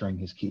monitoring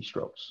his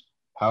keystrokes.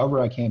 However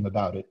I came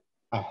about it,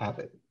 I have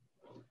it.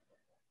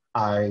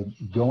 I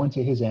go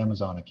into his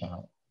Amazon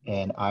account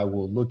and I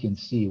will look and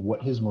see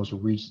what his most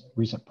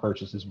recent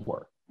purchases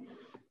were.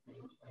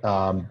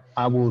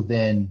 I will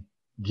then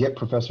get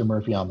Professor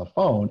Murphy on the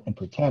phone and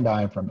pretend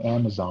I am from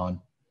Amazon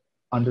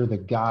under the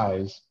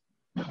guise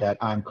that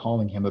I'm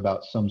calling him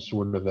about some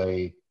sort of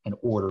an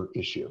order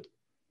issue.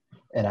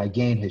 And I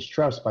gain his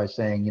trust by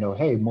saying,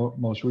 hey,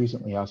 most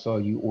recently I saw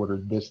you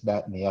ordered this,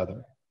 that, and the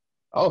other.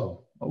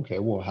 Oh, okay.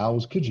 Well, how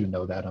else could you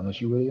know that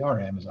unless you really are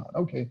Amazon?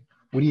 Okay.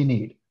 What do you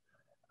need?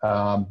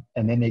 And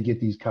then they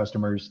get these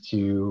customers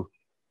to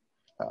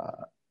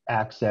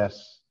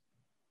access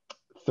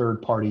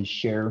third-party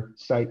share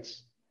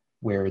sites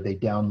where they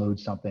download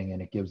something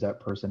and it gives that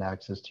person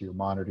access to your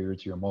monitor,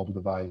 to your mobile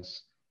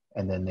device,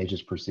 and then they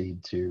just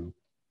proceed to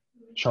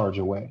charge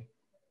away.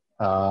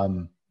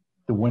 The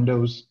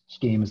Windows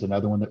scheme is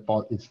another one that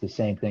it's the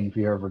same thing. If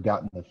you've ever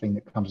gotten the thing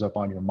that comes up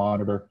on your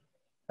monitor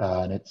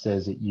and it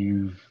says that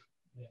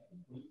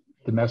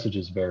the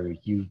messages vary.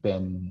 You've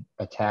been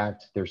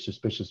attacked. There's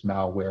suspicious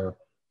malware.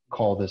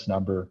 Call this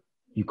number.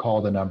 You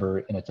call the number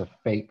and it's a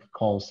fake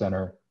call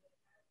center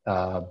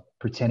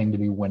pretending to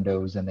be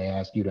Windows, and they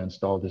ask you to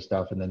install this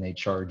stuff and then they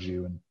charge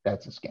you, and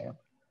that's a scam.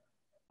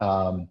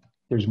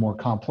 There's more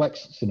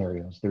complex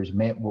scenarios. There's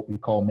what we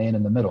call man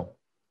in the middle,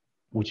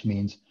 which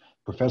means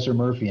Professor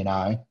Murphy and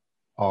I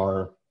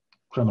are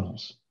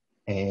criminals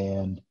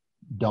and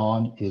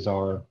Dawn is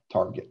our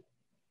target.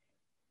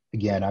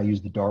 Again, I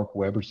use the dark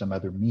web or some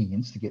other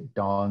means to get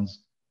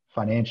Dawn's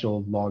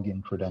financial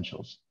login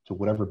credentials to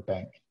whatever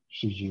bank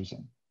she's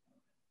using.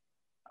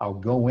 I'll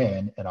go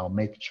in and I'll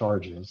make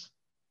charges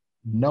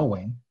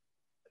knowing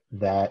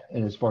that,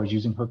 and as far as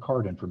using her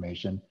card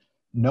information,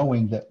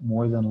 knowing that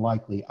more than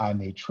likely I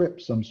may trip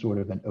some sort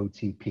of an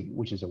OTP,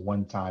 which is a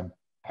one-time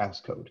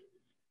passcode.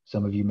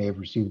 Some of you may have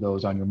received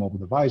those on your mobile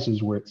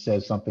devices where it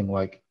says something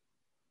like,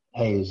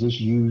 hey, is this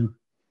you?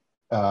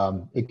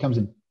 It comes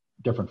in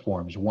different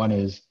forms. One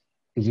is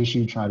this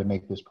you trying to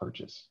make this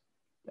purchase?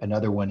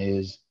 Another one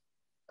is,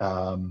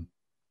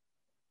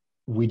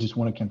 we just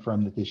want to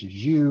confirm that this is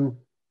you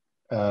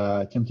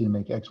attempting to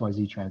make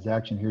XYZ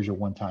transaction. Here's your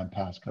one-time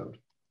passcode.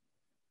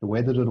 The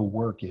way that it'll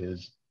work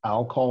is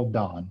I'll call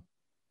Dawn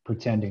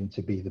pretending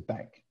to be the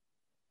bank.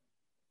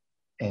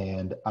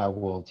 And I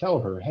will tell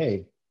her,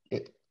 hey,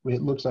 it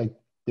looks like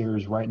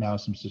there's right now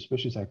some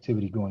suspicious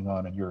activity going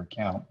on in your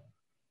account.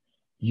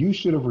 You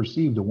should have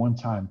received a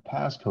one-time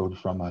passcode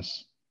from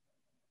us.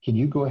 Can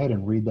you go ahead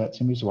and read that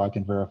to me so I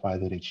can verify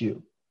that it's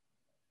you?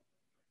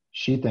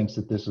 She thinks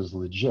that this is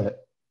legit,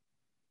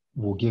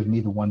 will give me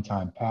the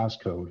one-time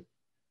passcode.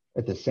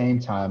 At the same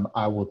time,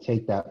 I will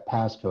take that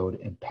passcode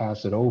and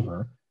pass it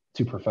over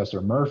to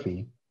Professor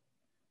Murphy,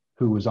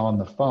 who was on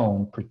the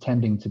phone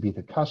pretending to be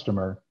the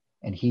customer,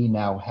 and he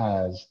now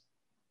has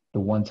the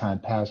one-time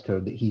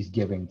passcode that he's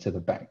giving to the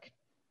bank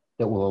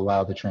that will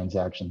allow the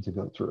transaction to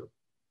go through.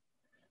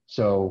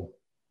 So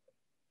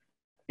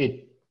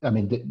the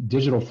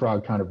digital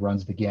fraud kind of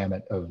runs the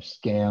gamut of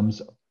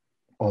scams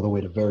all the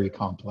way to very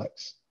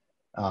complex,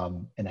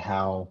 and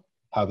how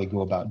they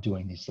go about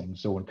doing these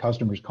things. So when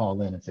customers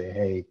call in and say,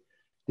 hey,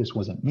 this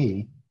wasn't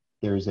me,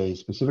 there's a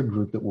specific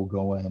group that will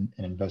go in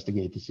and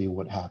investigate to see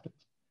what happened.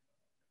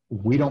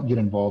 We don't get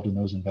involved in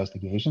those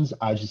investigations.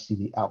 I just see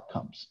the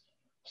outcomes.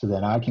 So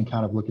then I can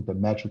kind of look at the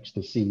metrics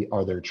to see,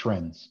 are there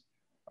trends?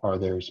 Are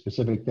there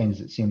specific things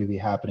that seem to be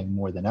happening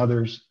more than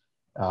others?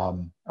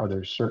 Are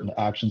there certain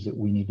actions that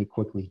we need to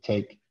quickly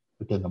take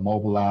within the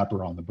mobile app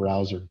or on the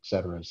browser, et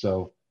cetera?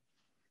 So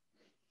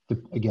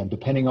again,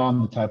 depending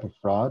on the type of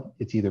fraud,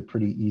 it's either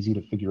pretty easy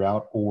to figure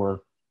out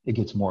or it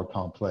gets more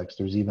complex.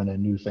 There's even a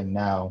new thing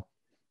now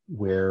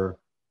where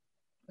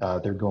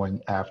they're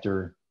going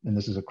after, and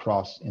this is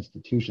across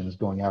institutions,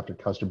 going after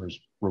customers'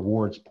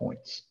 rewards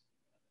points,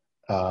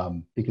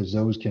 because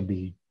those can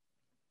be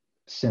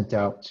sent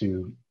out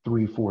to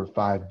 3, 4,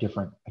 5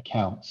 different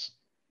accounts.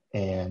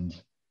 And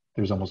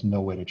there's almost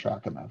no way to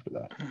track them after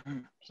that.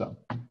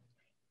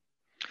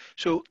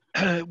 So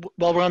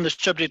while we're on the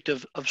subject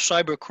of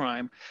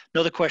cybercrime,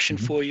 another question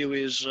for you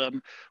is,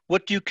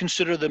 what do you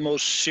consider the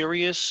most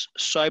serious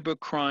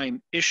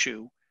cybercrime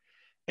issue,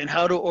 and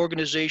how do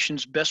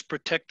organizations best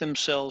protect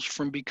themselves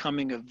from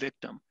becoming a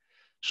victim?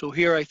 So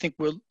here I think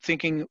we're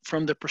thinking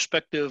from the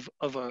perspective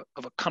of a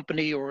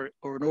company or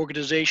an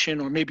organization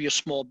or maybe a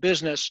small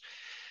business.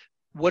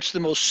 What's the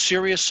most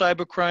serious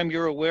cybercrime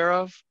you're aware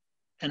of,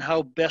 and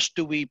how best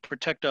do we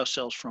protect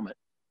ourselves from it?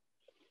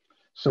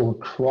 So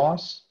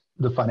across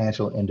the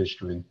financial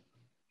industry,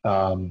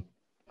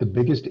 the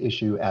biggest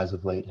issue as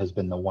of late has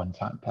been the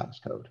one-time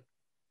passcode,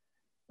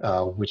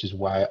 which is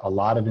why a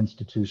lot of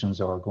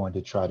institutions are going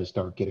to try to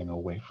start getting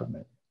away from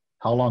it.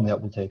 How long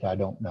that will take, I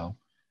don't know.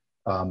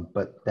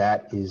 But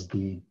that is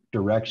the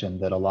direction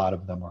that a lot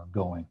of them are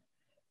going.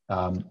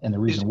 And the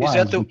reason why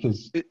is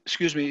because...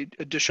 Excuse me,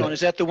 Deshaun,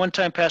 is that the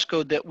one-time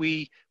passcode that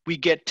we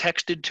get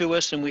texted to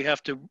us and we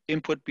have to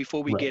input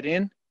before we get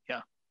in?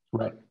 Yeah.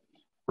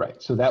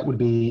 Right. So that would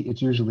be,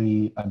 it's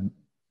usually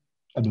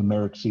a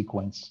numeric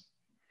sequence,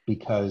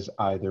 because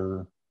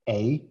either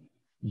A,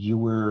 you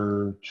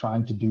were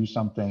trying to do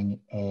something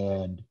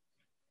and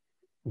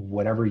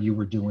whatever you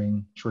were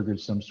doing triggered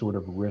some sort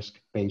of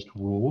risk-based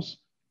rules,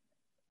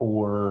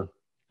 or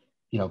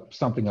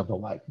something of the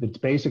like. It's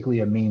basically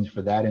a means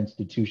for that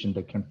institution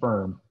to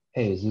confirm,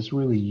 hey, is this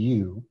really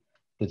you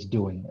that's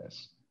doing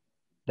this?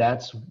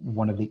 That's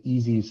one of the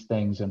easiest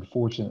things,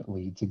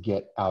 unfortunately, to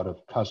get out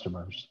of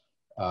customers,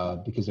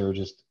 because there are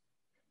just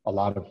a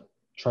lot of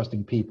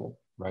trusting people,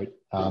 right?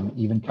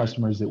 Even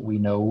customers that we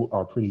know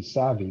are pretty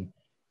savvy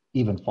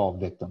even fall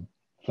victim,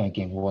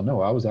 thinking, well,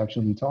 no, I was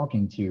actually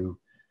talking to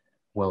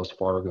Wells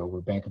Fargo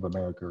or Bank of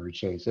America or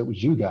Chase. It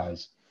was you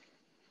guys.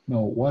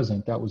 No, it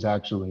wasn't. That was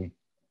actually,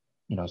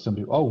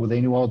 somebody, oh, well,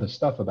 they knew all this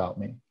stuff about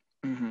me.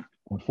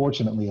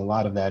 Unfortunately, a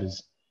lot of that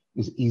is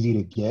easy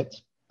to get,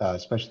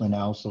 especially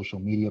now, social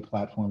media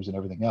platforms and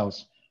everything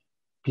else.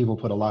 People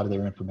put a lot of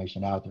their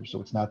information out there.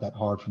 So it's not that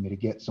hard for me to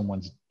get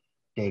someone's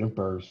date of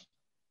birth,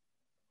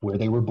 where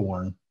they were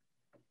born,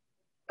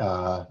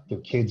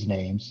 their kids'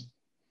 names,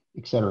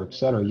 et cetera, et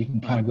cetera. You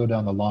can kind of go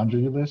down the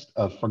laundry list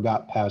of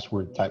forgot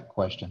password type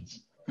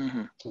questions,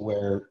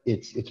 where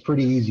it's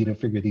pretty easy to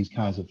figure these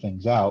kinds of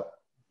things out.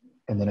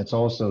 And then it's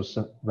also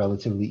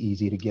relatively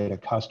easy to get a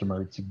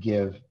customer to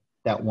give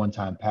that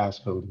one-time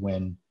passcode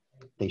when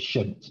they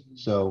shouldn't.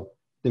 So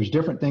there's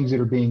different things that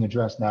are being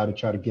addressed now to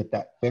try to get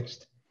that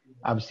fixed.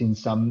 I've seen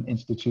some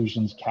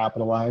institutions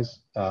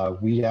capitalize.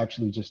 We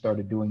actually just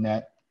started doing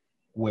that,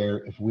 where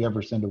if we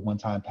ever send a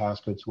one-time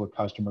passcode to a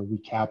customer, we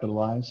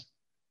capitalize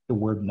the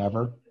word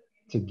never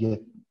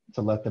to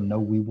let them know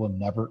we will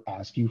never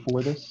ask you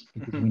for this,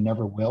 because we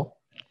never will.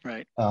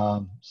 Right.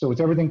 So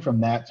it's everything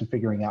from that to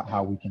figuring out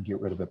how we can get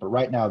rid of it. But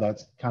right now,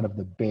 that's kind of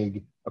the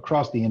big,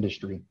 across the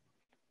industry,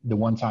 the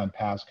one-time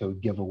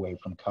passcode giveaway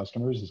from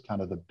customers is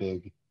kind of the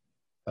big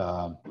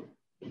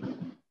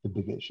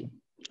issue.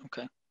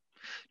 Okay.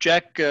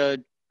 Jack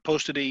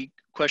posted a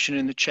question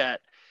in the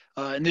chat,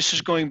 and this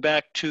is going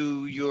back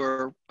to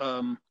your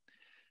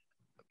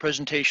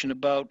presentation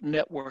about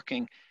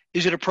networking.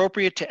 Is it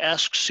appropriate to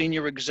ask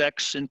senior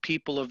execs and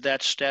people of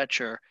that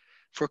stature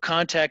for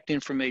contact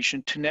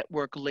information to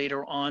network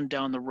later on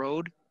down the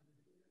road?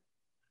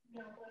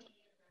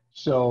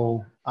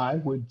 So I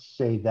would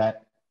say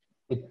that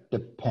it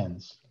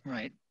depends.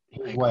 Right.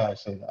 Here's why I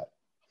say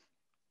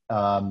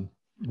that.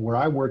 Where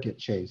I work at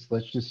Chase,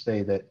 let's just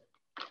say that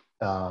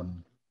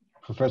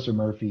Professor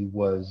Murphy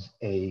was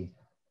a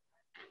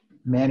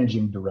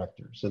managing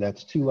director. So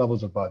that's 2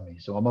 levels above me.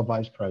 So I'm a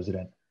vice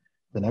president.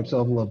 The next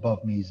level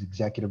above me is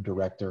executive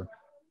director.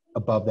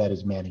 Above that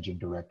is managing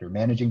director.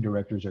 Managing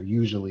directors are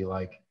usually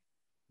like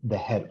the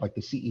head, like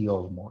the CEO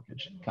of a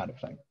mortgage kind of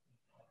thing.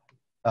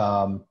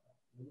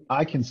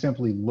 I can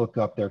simply look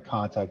up their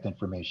contact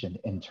information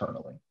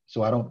internally.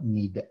 So I don't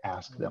need to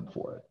ask them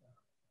for it.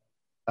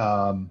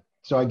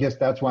 So I guess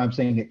that's why I'm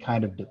saying it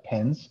kind of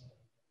depends.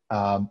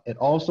 It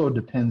also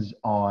depends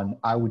on,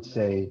 I would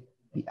say,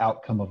 the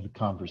outcome of the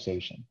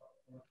conversation.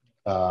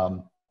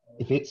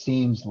 If it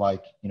seems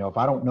like, if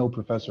I don't know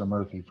Professor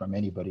Murphy from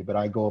anybody, but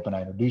I go up and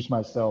I introduce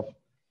myself,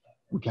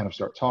 we kind of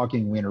start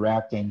talking, we're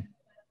interacting,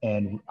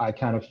 and I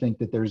kind of think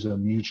that there's a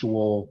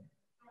mutual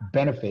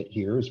benefit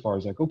here as far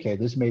as like, okay,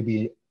 this may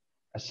be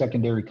a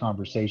secondary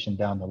conversation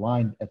down the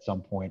line at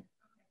some point.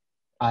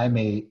 I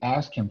may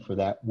ask him for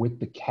that with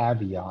the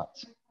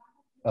caveat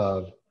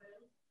of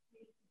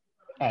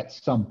at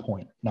some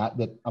point, not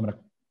that I'm going to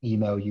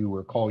email you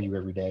or call you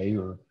every day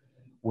or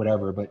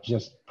whatever, but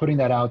just putting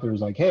that out there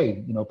is like,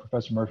 hey,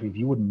 Professor Murphy, if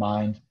you wouldn't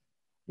mind,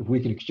 if we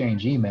could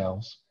exchange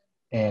emails,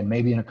 and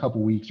maybe in a couple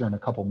weeks or in a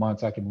couple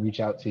months, I can reach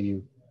out to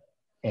you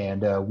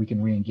and we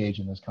can re-engage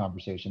in this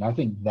conversation. I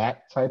think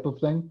that type of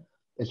thing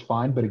is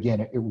fine. But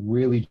again, it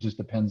really just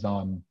depends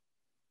on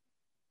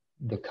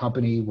the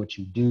company, what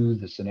you do,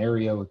 the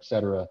scenario, et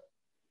cetera.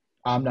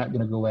 I'm not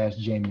going to go ask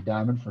Jamie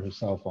Dimon for his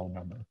cell phone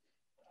number.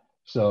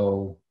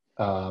 So,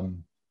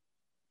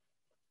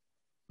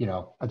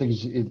 I think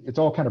it's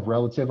all kind of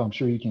relative. I'm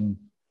sure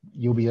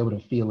you'll be able to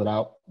feel it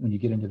out when you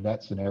get into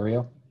that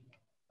scenario.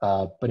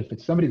 But if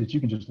it's somebody that you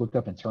can just look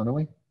up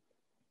internally,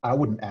 I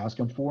wouldn't ask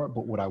them for it.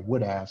 But what I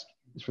would ask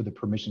is for the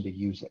permission to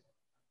use it.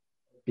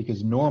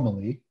 Because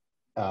normally,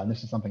 and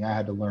this is something I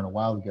had to learn a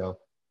while ago,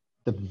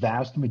 the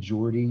vast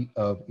majority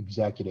of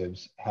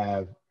executives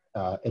have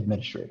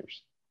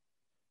administrators.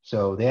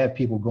 So they have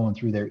people going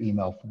through their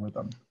email for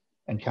them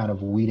and kind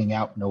of weeding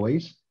out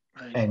noise,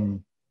 right,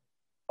 and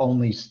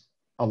only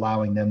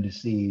allowing them to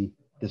see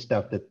the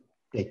stuff that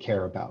they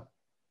care about.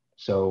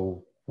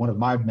 So one of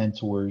my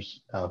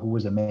mentors, who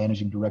was a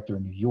managing director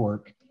in New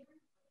York,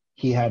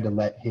 he had to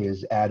let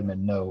his admin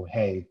know,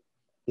 hey,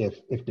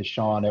 if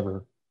Deshaun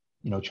ever,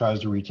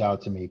 tries to reach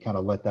out to me, kind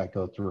of let that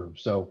go through.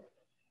 So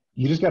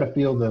you just got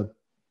to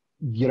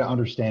get an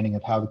understanding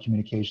of how the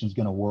communication is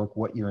going to work,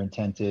 what your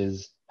intent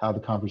is, how the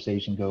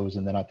conversation goes.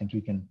 And then I think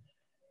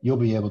you'll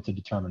be able to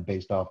determine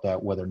based off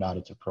that whether or not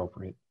it's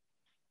appropriate.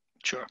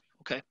 Sure.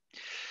 Okay.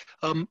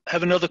 I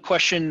have another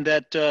question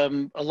that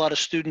a lot of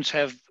students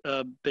have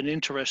been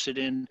interested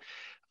in.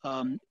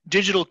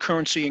 Digital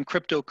currency and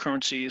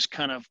cryptocurrency is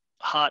kind of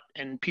hot,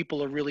 and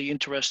people are really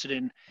interested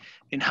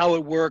in how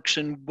it works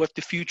and what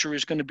the future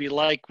is going to be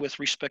like with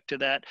respect to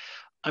that.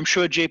 I'm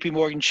sure JP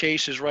Morgan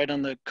Chase is right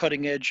on the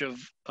cutting edge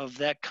of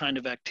that kind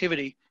of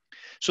activity.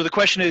 So the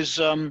question is,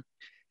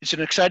 it's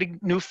an exciting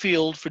new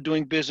field for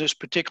doing business,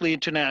 particularly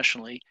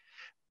internationally.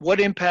 What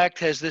impact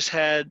has this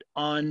had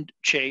on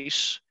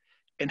Chase,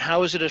 and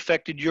how has it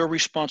affected your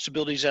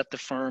responsibilities at the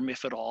firm,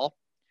 if at all?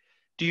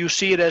 Do you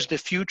see it as the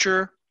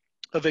future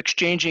of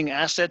exchanging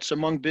assets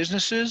among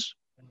businesses?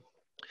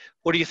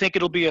 Or do you think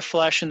it'll be a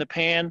flash in the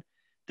pan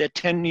that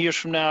 10 years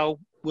from now,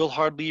 we'll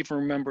hardly even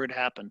remember it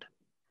happened?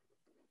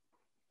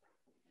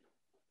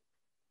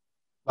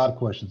 A lot of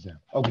questions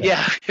there. Okay.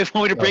 Yeah, if you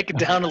want me to break it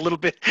down a little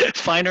bit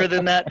finer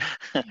than that.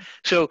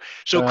 So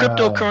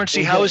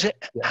cryptocurrency,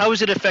 how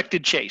has it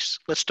affected Chase?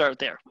 Let's start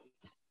there.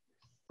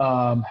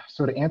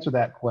 So to answer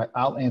that question,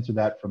 I'll answer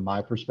that from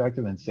my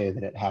perspective and say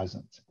that it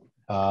hasn't.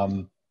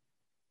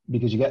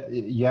 Because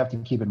you have to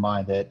keep in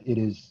mind that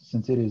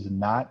since it is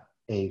not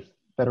a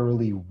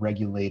federally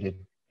regulated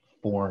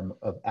form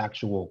of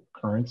actual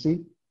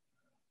currency,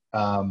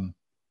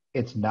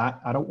 it's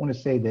not, I don't want to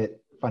say that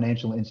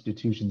financial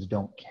institutions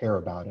don't care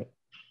about it,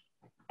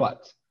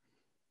 but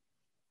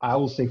I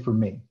will say for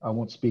me, I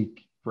won't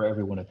speak for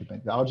everyone at the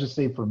bank. I'll just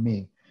say for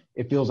me,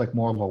 it feels like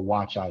more of a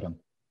watch item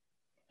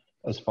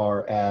as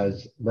far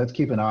as let's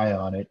keep an eye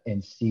on it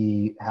and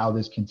see how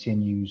this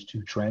continues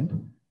to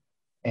trend.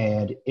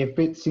 And if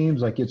it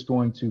seems like it's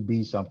going to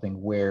be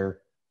something where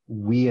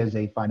we as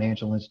a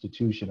financial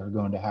institution are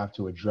going to have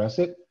to address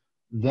it,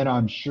 then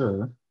I'm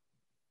sure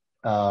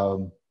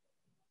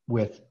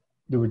with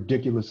the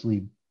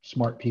ridiculously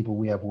smart people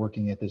we have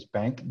working at this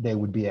bank, they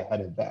would be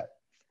ahead of that.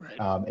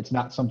 Right. It's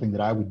not something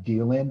that I would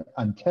deal in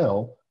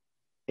until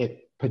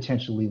it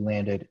potentially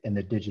landed in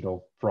the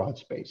digital fraud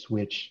space,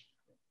 which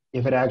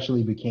if it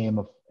actually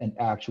became an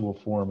actual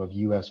form of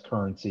U.S.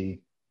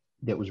 currency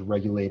that was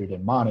regulated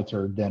and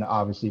monitored, then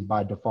obviously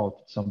by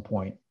default at some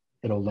point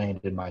it'll land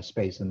in my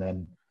space, and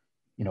then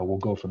we'll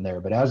go from there.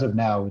 But as of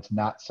now, it's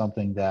not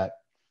something that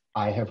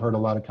I have heard a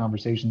lot of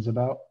conversations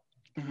about.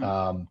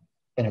 Mm-hmm.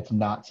 And it's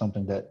not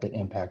something that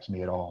impacts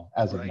me at all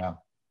as of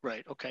now.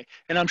 Right. Okay.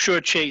 And I'm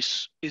sure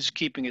Chase is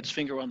keeping its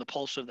finger on the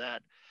pulse of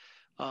that.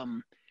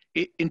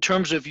 In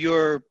terms of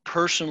your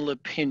personal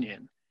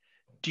opinion,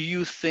 do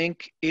you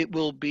think it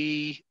will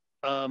be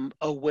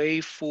a way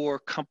for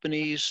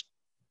companies,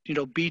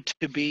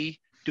 B2B,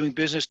 doing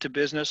business to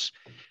business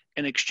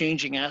and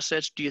exchanging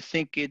assets? Do you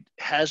think it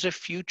has a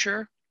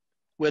future,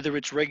 whether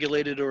it's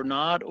regulated or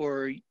not,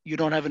 or you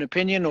don't have an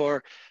opinion,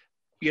 or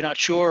you're not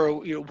sure?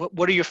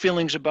 What are your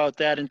feelings about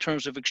that in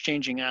terms of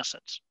exchanging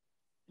assets?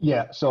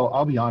 Yeah, so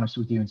I'll be honest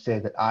with you and say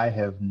that I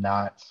have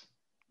not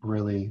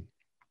really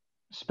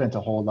spent a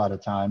whole lot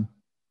of time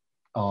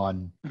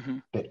on mm-hmm.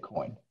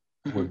 Bitcoin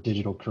mm-hmm. or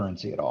digital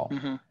currency at all.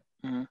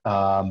 Mm-hmm.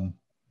 Mm-hmm.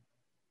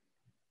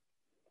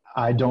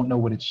 I don't know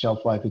what its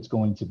shelf life is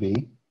going to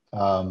be.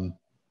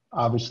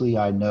 Obviously,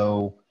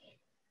 I'll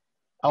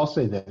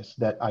say this,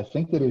 that I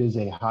think that it is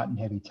a hot and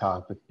heavy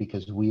topic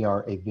because we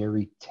are a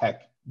very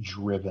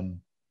tech-driven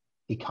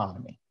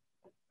economy,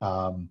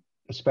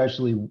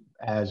 especially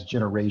as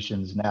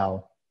generations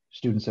now,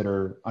 students that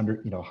are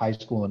under, high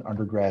school and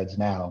undergrads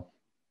now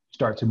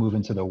start to move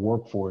into the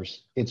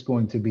workforce. It's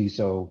going to be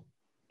so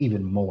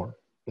even more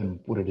than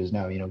what it is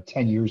now.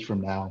 10 years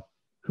from now,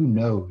 who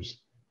knows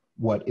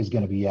what is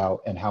going to be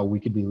out and how we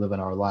could be living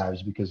our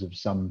lives because of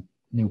some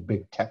new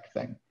big tech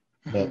thing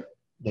mm-hmm.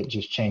 that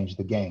just changed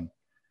the game.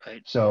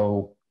 Right.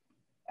 So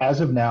as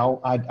of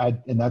now,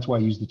 and that's why I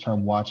use the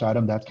term watch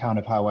item. That's kind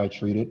of how I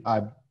treat it.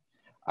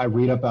 I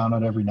read up on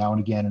it every now and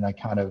again, and I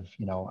kind of,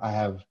 I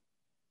have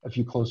a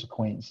few close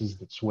acquaintances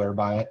that swear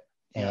by it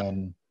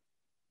and,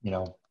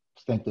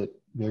 think that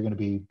they're going to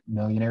be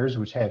millionaires,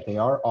 which, hey, if they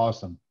are,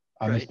 awesome.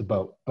 I missed the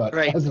boat. But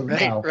as of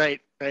now,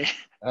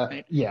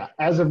 yeah,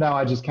 as of now,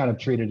 I just kind of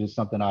treat it as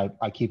something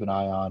I keep an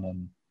eye on,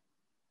 and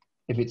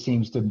If it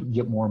seems to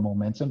get more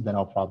momentum, then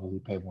I'll probably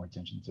pay more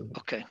attention to it.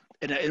 Okay.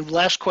 And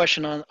last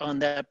question on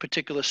that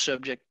particular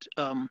subject.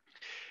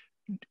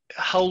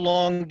 How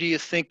long do you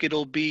think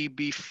it'll be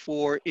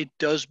before it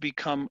does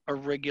become a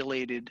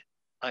regulated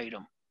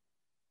item?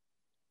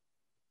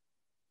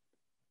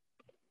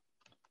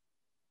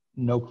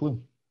 No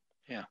clue.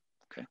 Yeah.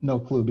 Okay. No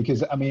clue.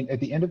 Because I mean, at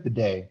the end of the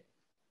day,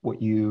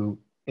 what you,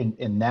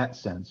 in that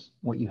sense,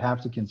 what you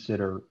have to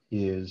consider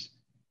is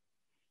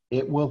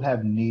it will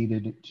have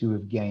needed to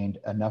have gained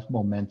enough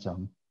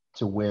momentum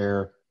to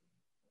where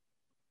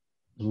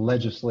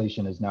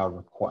legislation is now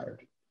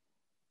required.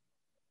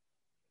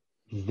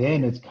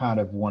 Then it's kind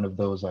of one of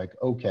those like,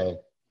 okay,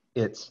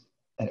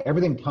 and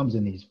everything comes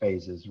in these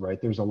phases, right?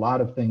 There's a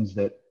lot of things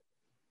that,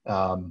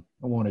 I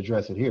won't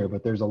address it here,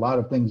 but there's a lot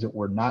of things that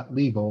were not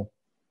legal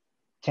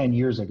 10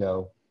 years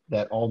ago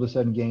that all of a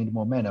sudden gained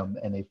momentum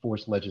and they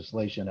forced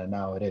legislation, and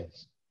now it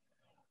is.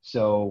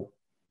 So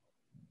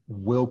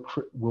will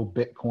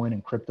Bitcoin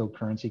and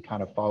cryptocurrency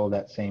kind of follow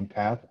that same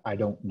path? I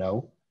don't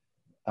know.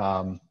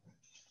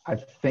 I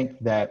think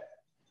that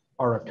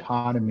our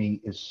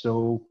economy is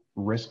so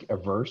risk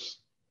averse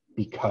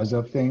because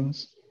of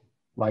things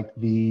like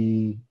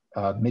the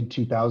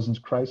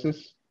mid-2000s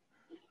crisis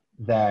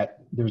that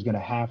there's going to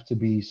have to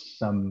be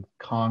some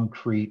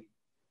concrete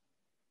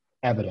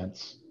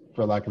evidence,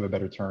 for lack of a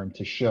better term,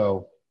 to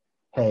show,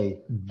 hey,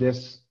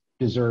 this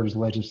deserves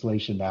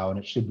legislation now, and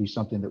it should be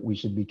something that we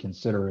should be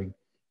considering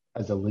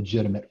as a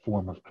legitimate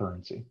form of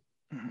currency.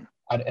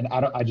 Mm-hmm.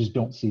 I just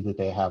don't see that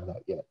they have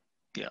that yet.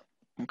 Yeah.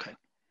 Okay.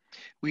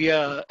 We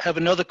have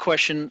another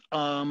question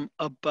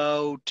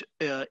about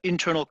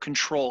internal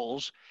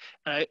controls.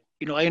 I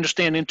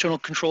understand internal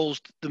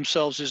controls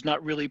themselves is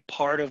not really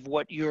part of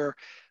what your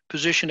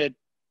position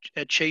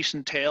at Chase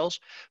entails,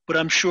 but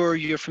I'm sure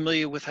you're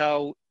familiar with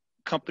how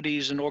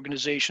companies and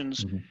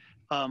organizations,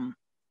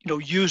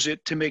 use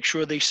it to make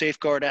sure they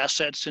safeguard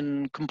assets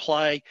and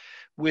comply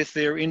with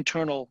their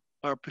internal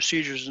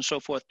procedures and so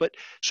forth. But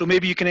so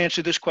maybe you can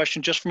answer this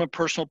question just from a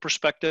personal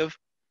perspective.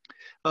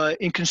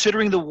 In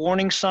considering the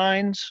warning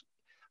signs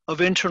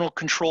of internal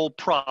control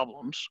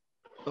problems,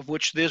 of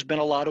which there's been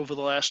a lot over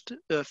the last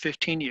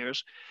 15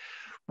 years,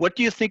 what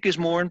do you think is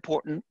more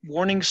important,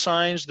 warning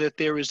signs that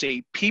there is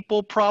a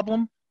people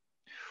problem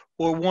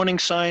or warning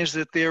signs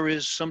that there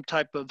is some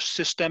type of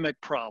systemic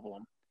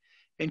problem?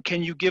 And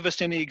can you give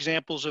us any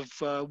examples of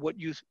what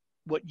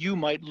you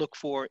might look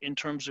for in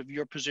terms of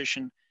your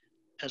position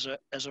as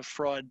a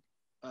fraud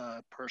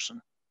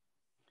person?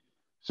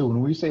 So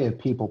when we say a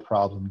people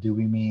problem, do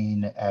we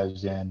mean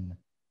as in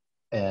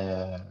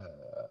an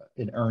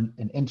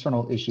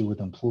internal issue with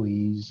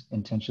employees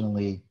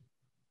intentionally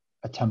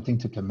attempting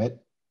to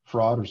commit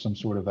fraud or some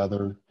sort of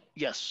other?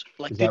 Yes.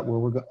 Is that where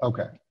we're going?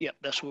 Okay. Yep,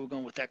 that's where we're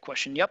going with that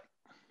question. Yep.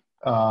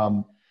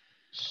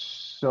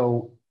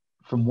 So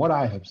from what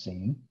I have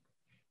seen,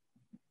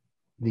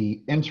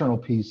 the internal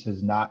piece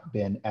has not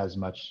been as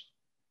much.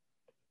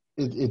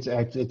 It's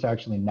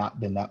actually not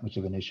been that much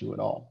of an issue at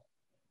all.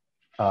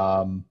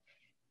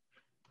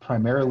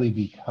 Primarily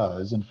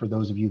because, and for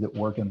those of you that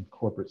work in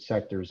corporate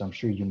sectors, I'm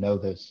sure you know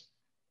this,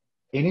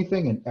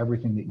 anything and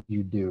everything that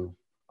you do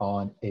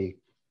on a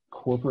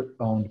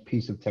corporate-owned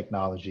piece of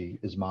technology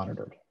is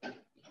monitored.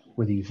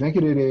 Whether you think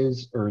it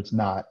is or it's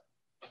not,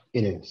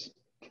 it is.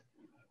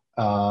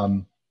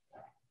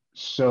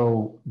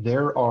 So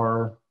there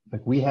are,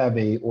 like we have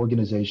a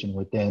organization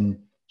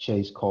within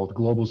Chase called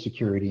Global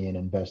Security and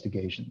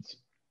Investigations.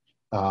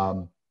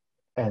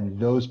 And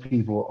those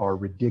people are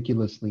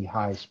ridiculously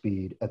high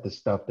speed at the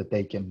stuff that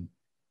they can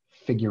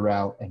figure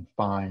out and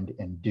find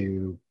and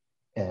do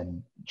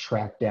and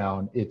track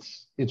down.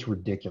 It's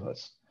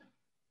ridiculous.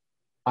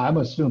 I'm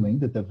assuming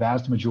that the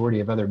vast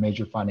majority of other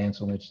major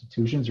financial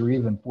institutions or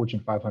even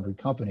Fortune 500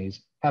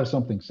 companies have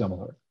something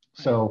similar.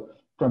 So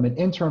from an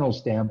internal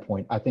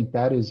standpoint, I think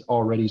that is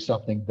already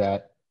something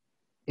that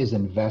is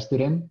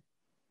invested in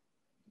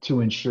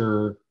to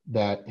ensure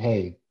that,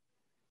 hey,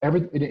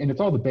 and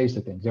it's all the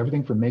basic things,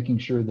 everything from making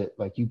sure that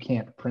like you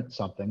can't print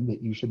something that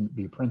you shouldn't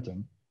be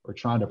printing or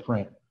trying to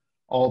print,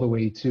 all the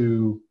way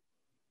to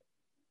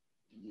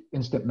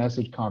instant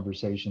message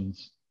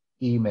conversations,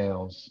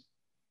 emails,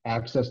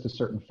 access to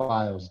certain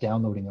files,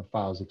 downloading of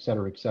files, et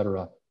cetera, et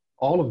cetera.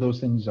 All of those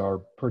things are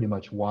pretty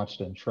much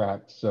watched and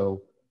tracked.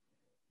 So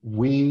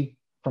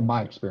from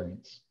my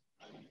experience,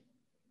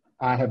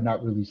 I have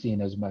not really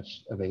seen as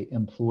much of an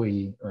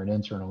employee or an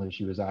internal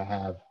issue as I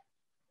have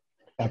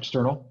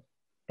external,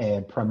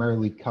 and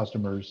primarily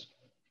customers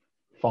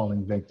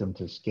falling victim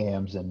to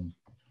scams and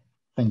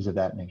things of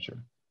that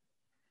nature.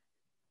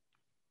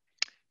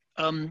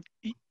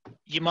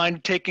 You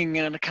mind taking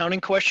an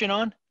accounting question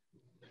on?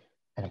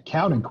 An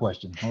accounting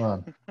question. Hold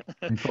on.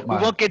 Let me put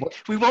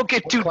we won't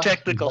get too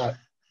technical.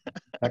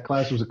 That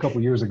class was a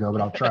couple years ago,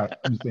 but I'll try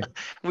it.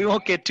 We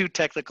won't get too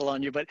technical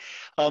on you, but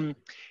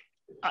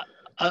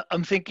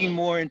I'm thinking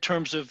more in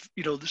terms of,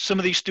 some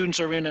of these students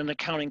are in an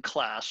accounting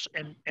class,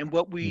 and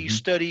what we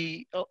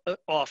study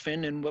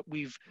often and what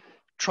we've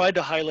tried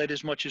to highlight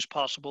as much as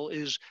possible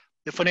is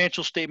the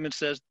financial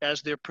statements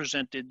as they're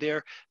presented,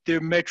 their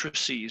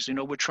matrices. You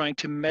know, we're trying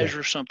to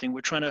measure something.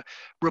 We're trying to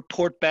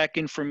report back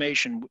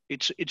information.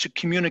 It's a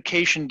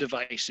communication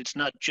device. It's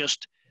not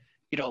just,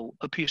 you know,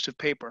 a piece of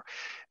paper.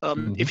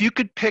 If you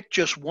could pick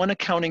just one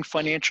accounting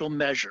financial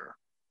measure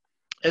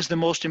as the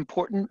most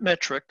important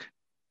metric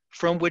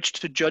from which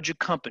to judge a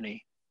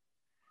company,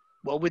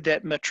 what would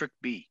that metric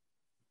be?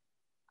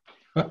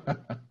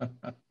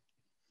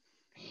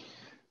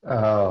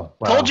 Oh,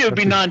 wow. Told you it'd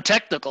be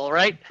non-technical,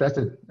 right? That's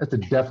a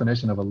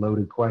definition of a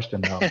loaded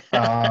question, though.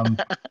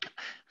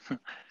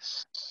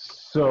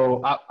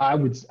 So I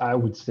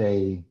would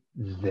say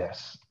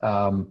this.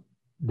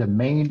 The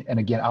main, and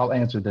again, I'll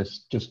answer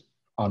this just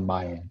on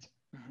my end.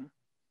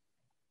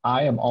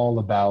 I am all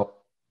about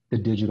the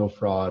digital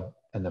fraud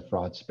and the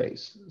fraud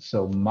space.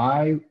 So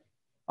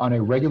on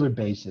a regular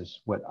basis,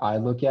 what I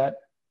look at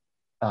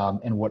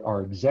and what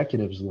our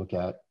executives look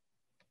at,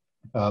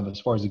 as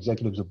far as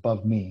executives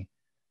above me,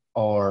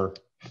 are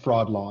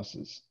fraud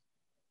losses.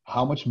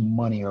 How much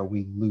money are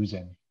we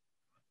losing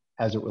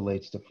as it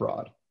relates to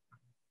fraud?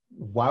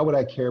 Why would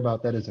I care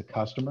about that as a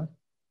customer?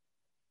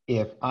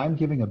 If I'm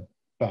giving a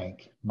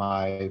bank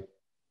my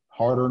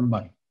hard-earned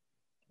money,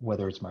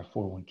 whether it's my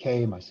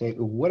 401k, my savings,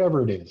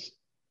 whatever it is,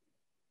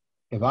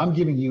 if I'm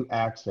giving you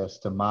access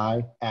to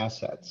my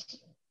assets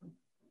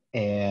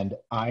and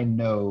I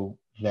know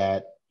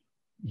that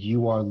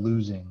you are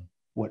losing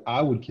what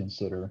I would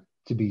consider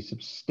to be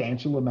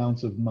substantial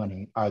amounts of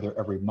money, either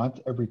every month,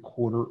 every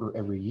quarter, or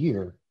every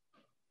year,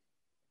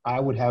 I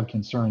would have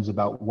concerns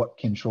about what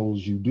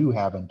controls you do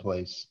have in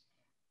place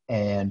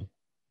and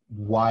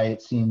why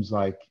it seems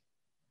like,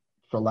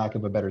 for lack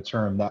of a better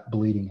term, that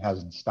bleeding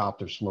hasn't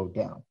stopped or slowed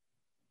down.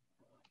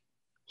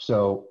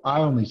 So I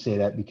only say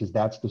that because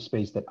that's the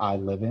space that I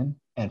live in.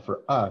 And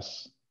for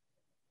us,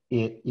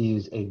 it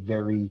is a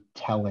very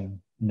telling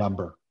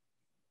number,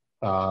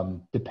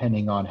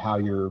 depending on how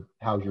you're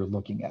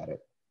looking at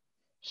it.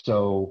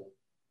 So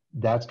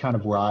that's kind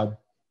of where I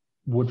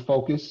would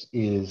focus,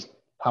 is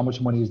how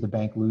much money is the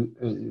bank,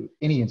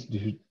 any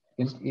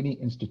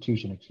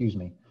institution,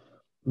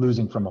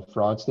 losing from a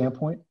fraud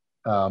standpoint,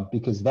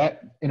 because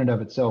that in and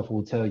of itself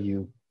will tell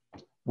you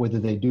whether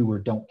they do or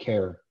don't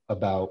care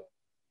about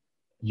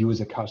you as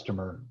a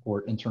customer,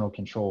 or internal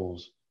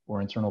controls,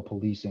 or internal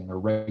policing, or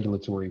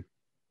regulatory,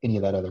 any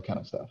of that other kind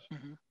of stuff.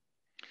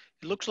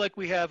 It looks like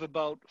we have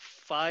about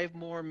 5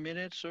 more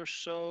minutes or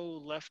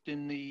so left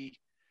in the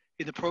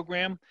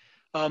program.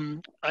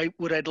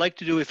 What I'd like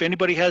to do, if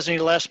anybody has any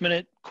last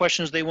minute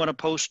questions they want to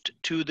post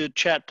to the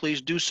chat,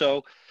 please do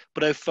so.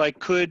 But if I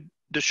could,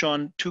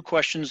 Deshaun, 2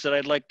 questions that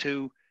I'd like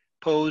to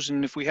pose,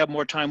 and if we have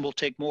more time, we'll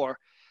take more.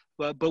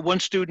 But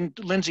one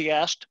student, Lindsay,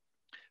 asked,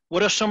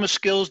 what are some of the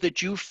skills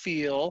that you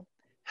feel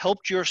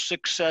helped your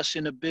success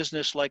in a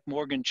business like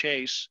Morgan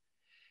Chase?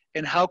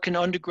 And how can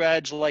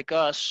undergrads like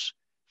us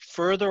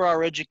further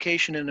our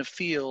education in the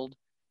field?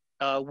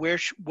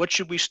 What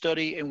should we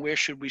study and where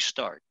should we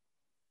start?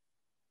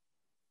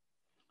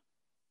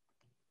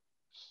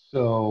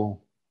 So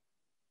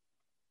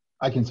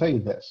I can tell you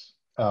this.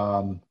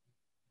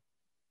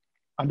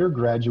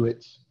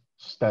 Undergraduate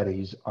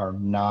studies are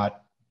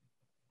not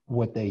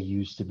what they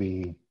used to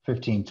be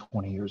 15,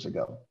 20 years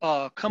ago.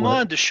 Oh, come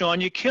on,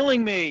 Deshaun, you're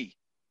killing me.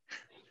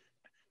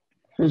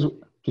 Can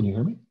you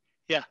hear me?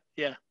 Yeah.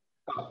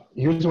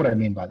 Here's what I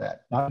mean by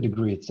that. Not the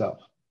degree itself.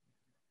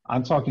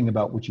 I'm talking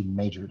about what you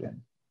majored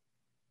in.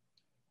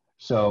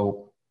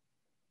 So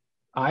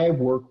I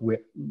work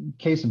with,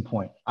 case in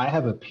point, I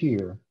have a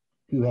peer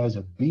who has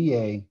a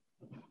BA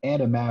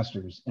and a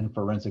master's in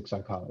forensic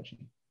psychology.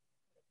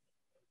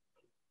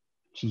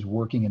 She's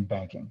working in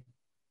banking.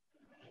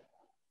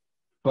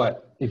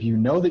 But if you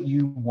know that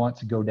you want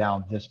to go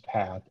down this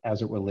path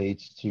as it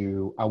relates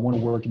to, I want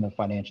to work in the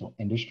financial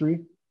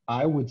industry,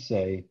 I would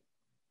say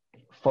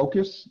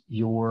focus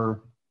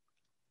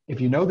if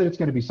you know that it's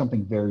going to be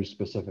something very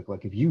specific,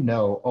 like if you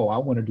know, oh, I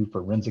want to do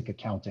forensic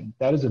accounting,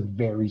 that is a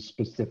very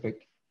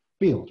specific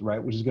field,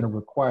 right? Which is going to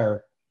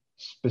require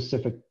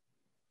specific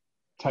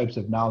types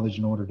of knowledge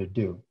in order to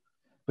do.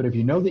 But if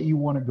you know that you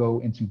want to go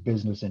into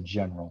business in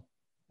general,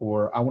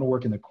 or I want to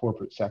work in the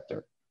corporate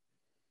sector,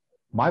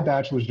 my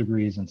bachelor's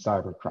degree is in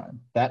cybercrime.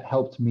 That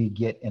helped me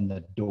get in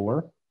the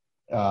door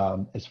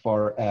as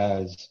far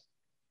as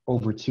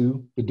over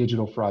to the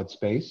digital fraud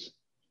space.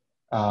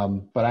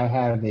 But I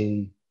have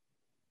a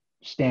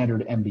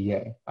standard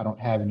MBA. I don't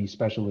have any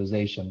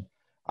specialization.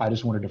 I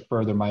just wanted to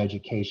further my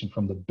education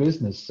from the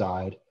business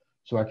side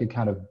so I could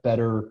kind of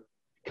better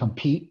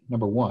compete,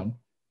 number one,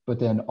 but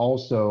then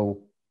also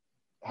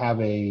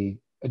have a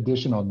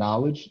additional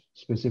knowledge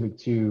specific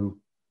to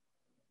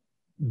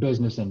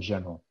business in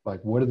general.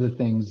 Like, what are the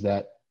things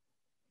that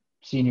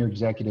senior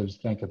executives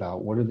think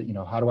about? What are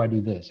the, how do I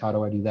do this? How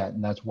do I do that?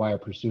 And that's why I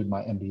pursued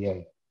my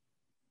MBA.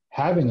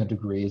 Having a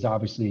degree is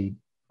obviously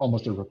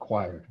almost a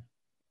required,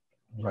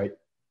 right?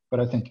 But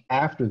I think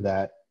after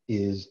that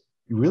is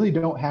you really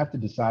don't have to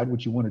decide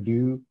what you want to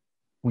do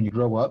when you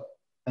grow up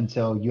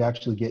until you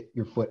actually get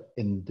your foot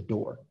in the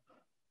door.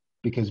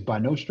 Because by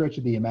no stretch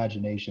of the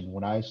imagination,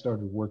 when I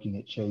started working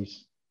at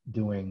Chase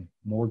doing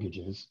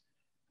mortgages,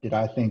 did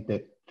I think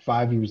that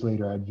 5 years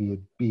later I'd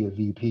be a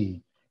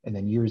VP, and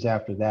then years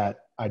after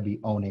that I'd be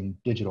owning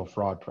digital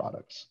fraud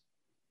products?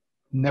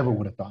 Never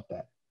would have thought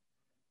that.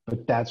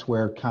 But that's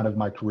where kind of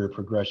my career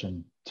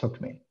progression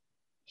took me.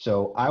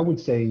 So I would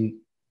say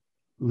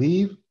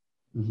leave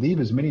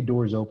as many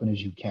doors open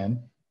as you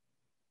can.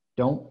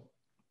 Don't,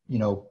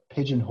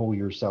 pigeonhole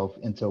yourself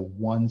into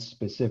one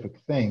specific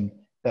thing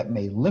that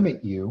may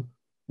limit you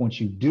once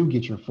you do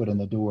get your foot in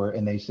the door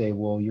and they say,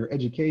 well, your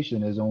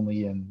education is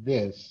only in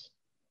this.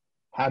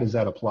 How does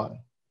that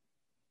apply?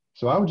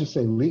 So I would just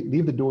say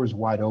leave the doors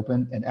wide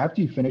open. And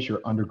after you finish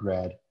your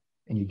undergrad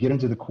and you get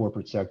into the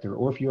corporate sector,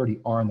 or if you already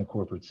are in the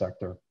corporate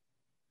sector,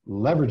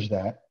 leverage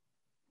that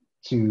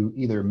to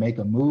either make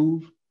a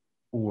move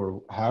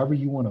or however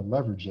you want to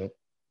leverage it.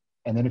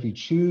 And then if you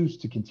choose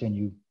to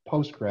continue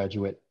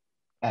postgraduate,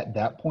 at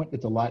that point,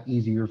 it's a lot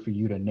easier for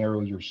you to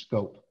narrow your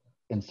scope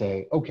and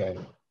say, okay,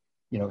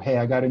 hey,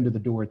 I got into the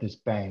door at this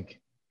bank.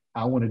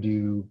 I want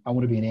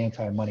to be an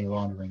anti-money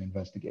laundering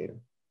investigator.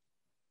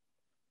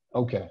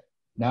 Okay,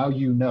 now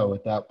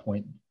at that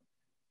point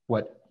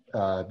what,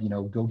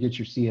 go get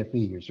your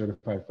CFE, your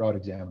certified fraud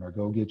examiner,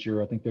 go get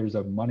I think there's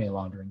a money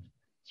laundering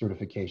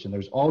certification.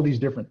 There's all these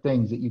different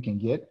things that you can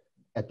get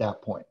at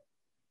that point.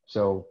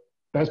 So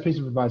best piece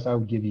of advice I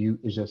would give you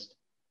is just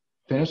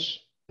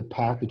finish the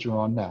path that you're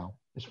on now,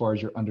 as far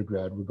as your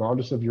undergrad,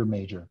 regardless of your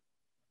major.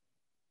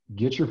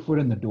 Get your foot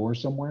in the door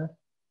somewhere.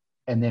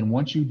 And then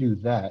once you do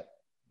that,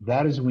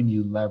 that is when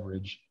you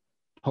leverage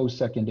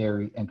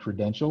post-secondary and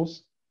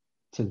credentials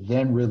to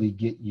then really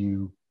get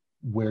you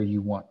where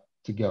you want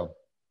to go.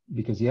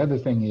 Because the other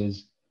thing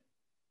is,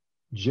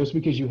 just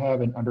because you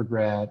have an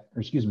undergrad,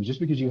 just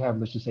because you have,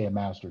 let's just say, a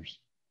master's,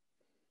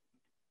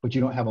 but you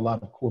don't have a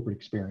lot of corporate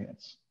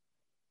experience,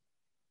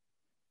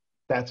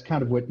 that's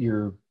kind of what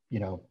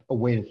a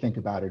way to think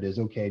about it is,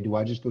 okay, do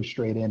I just go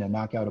straight in and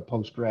knock out a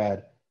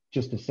post-grad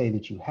just to say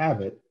that you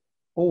have it,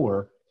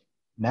 or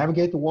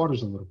navigate the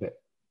waters a little bit,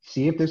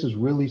 see if this is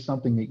really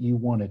something that you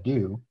want to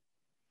do.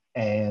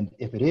 And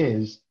if it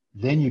is,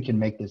 then you can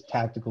make this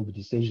tactical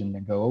decision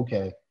and go,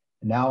 okay,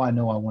 now I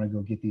know I want to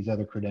go get these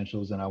other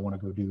credentials and I want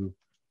to go do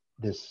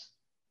this,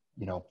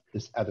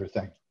 this other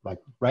thing. Like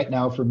right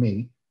now for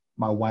me,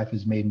 my wife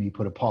has made me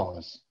put a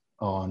pause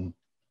on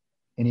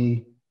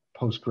any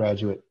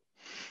postgraduate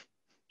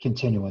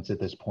continuance at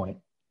this point,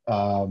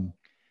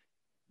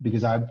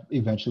 because I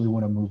eventually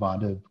want to move on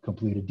to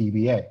complete a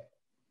DBA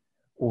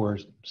or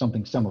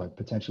something similar,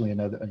 potentially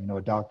another,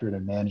 a doctorate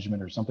in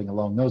management or something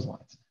along those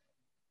lines.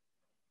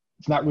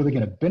 It's not really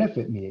going to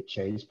benefit me at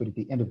Chase, but at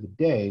the end of the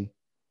day,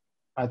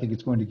 I think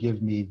it's going to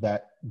give me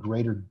that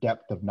greater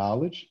depth of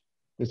knowledge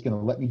that's going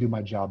to let me do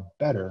my job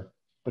better,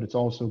 but it's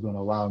also going to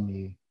allow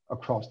me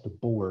across the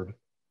board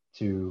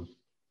to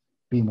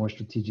be more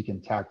strategic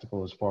and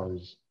tactical as far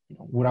as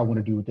what I want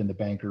to do within the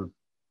bank or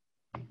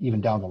even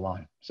down the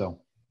line.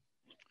 So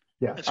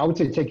yeah, I would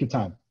say take your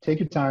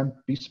time,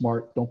 be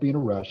smart, don't be in a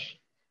rush,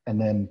 and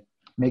then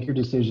make your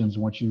decisions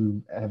once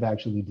you have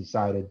actually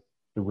decided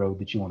the road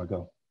that you want to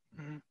go.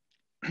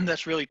 Mm-hmm.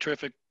 That's really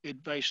terrific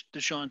advice,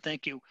 Deshaun.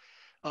 Thank you.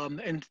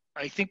 And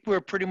I think we're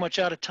pretty much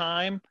out of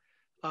time.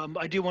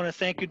 I do want to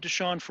thank you,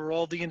 Deshaun, for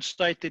all the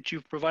insight that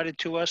you've provided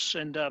to us,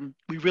 and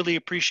we really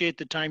appreciate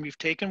the time you've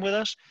taken with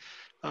us.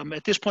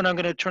 At this point, I'm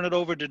going to turn it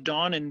over to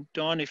Dawn. And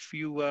Dawn, if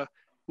you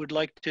would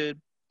like to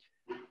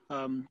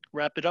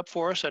wrap it up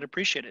for us, I'd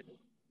appreciate it.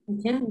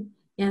 Again,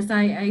 yes,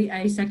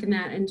 I second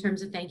that in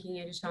terms of thanking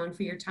you, Deshaun,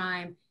 for your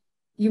time.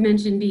 You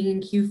mentioned being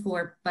in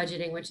Q4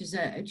 budgeting, which is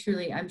a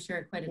truly, I'm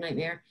sure, quite a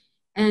nightmare.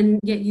 And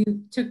yet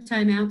you took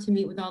time out to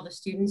meet with all the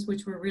students,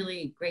 which we're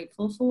really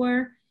grateful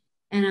for.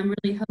 And I'm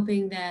really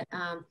hoping that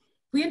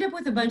we end up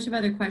with a bunch of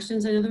other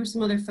questions. I know there were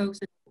some other folks,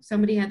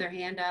 somebody had their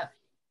hand up.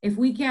 If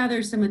we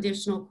gather some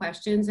additional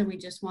questions and we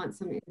just want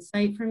some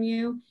insight from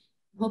you,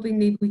 I'm hoping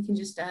maybe we can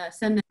just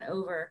send that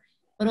over.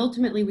 But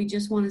ultimately, we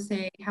just want to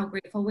say how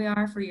grateful we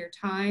are for your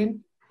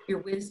time, your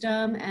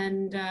wisdom,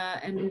 and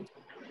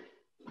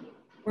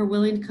we're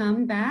willing to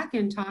come back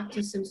and talk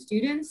to some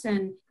students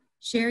and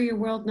share your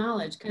world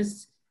knowledge,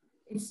 because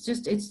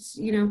it's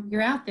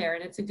you're out there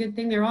and it's a good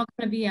thing. They're all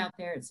going to be out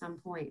there at some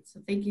point. So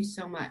thank you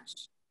so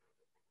much.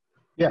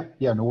 Yeah,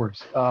 no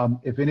worries.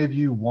 If any of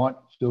you want,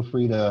 feel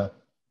free to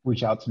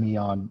reach out to me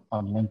on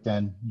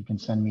LinkedIn. You can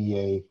send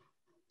me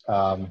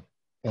an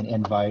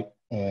invite,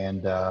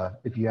 and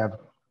if you have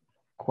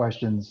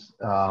questions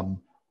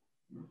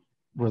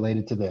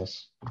related to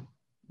this,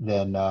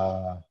 then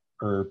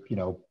or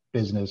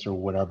business or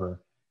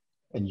whatever,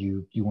 and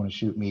you want to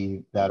shoot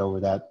me that over,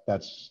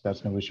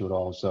 that's no issue at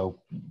all. So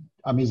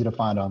I'm easy to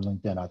find on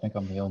LinkedIn. I think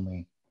I'm the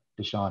only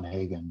Deshaun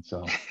Hagan,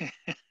 so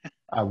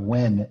I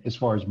win as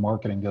far as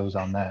marketing goes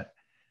on that.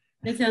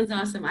 That sounds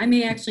awesome. I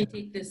may actually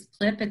take this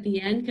clip at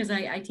the end, because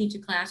I teach a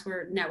class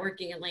where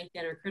networking and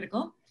LinkedIn are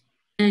critical.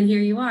 And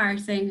here you are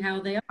saying how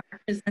they are,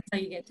 because that's how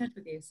you get in touch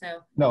with you.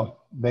 So no,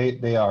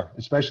 they are,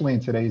 especially in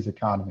today's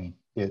economy.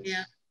 It's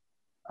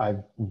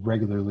I've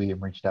regularly am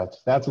reached out to.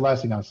 That's the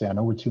last thing I'll say. I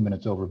know we're 2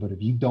 minutes over, but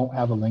if you don't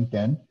have a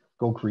LinkedIn,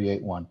 go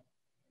create one.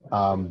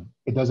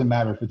 It doesn't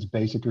matter if it's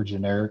basic or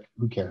generic,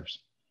 who cares?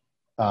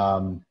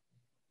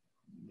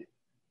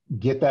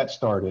 Get that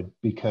started,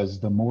 because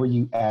the more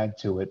you add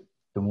to it,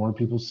 the more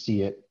people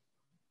see it,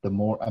 the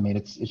more, I mean,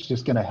 it's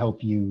just going to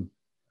help you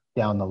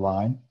down the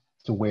line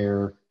to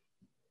where,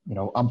 you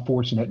know, I'm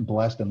fortunate and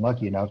blessed and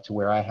lucky enough to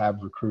where I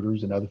have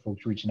recruiters and other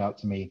folks reaching out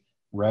to me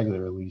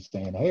regularly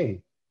saying,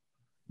 hey,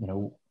 you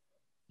know,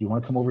 do you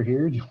want to come over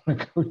here? Do you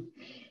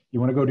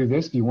want to go do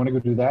this? Do you want to go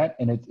do that?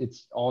 And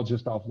it's all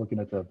just off looking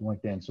at the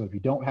LinkedIn. So if you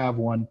don't have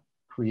one,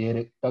 create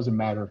it. Doesn't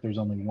matter if there's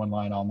only one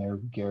line on there,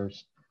 who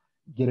cares?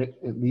 Get it,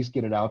 at least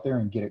get it out there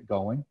and get it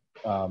going.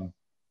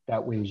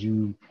 That way, as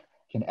you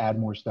can add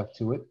more stuff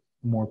to it,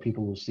 more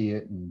people will see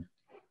it. And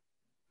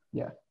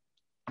yeah.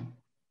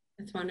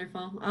 That's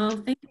wonderful. Oh,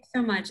 thank you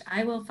so much.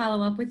 I will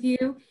follow up with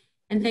you.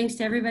 And thanks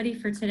to everybody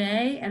for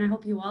today. And I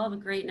hope you all have a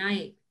great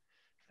night.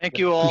 Thank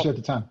you all. Appreciate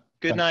the time.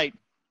 Good Thanks. night.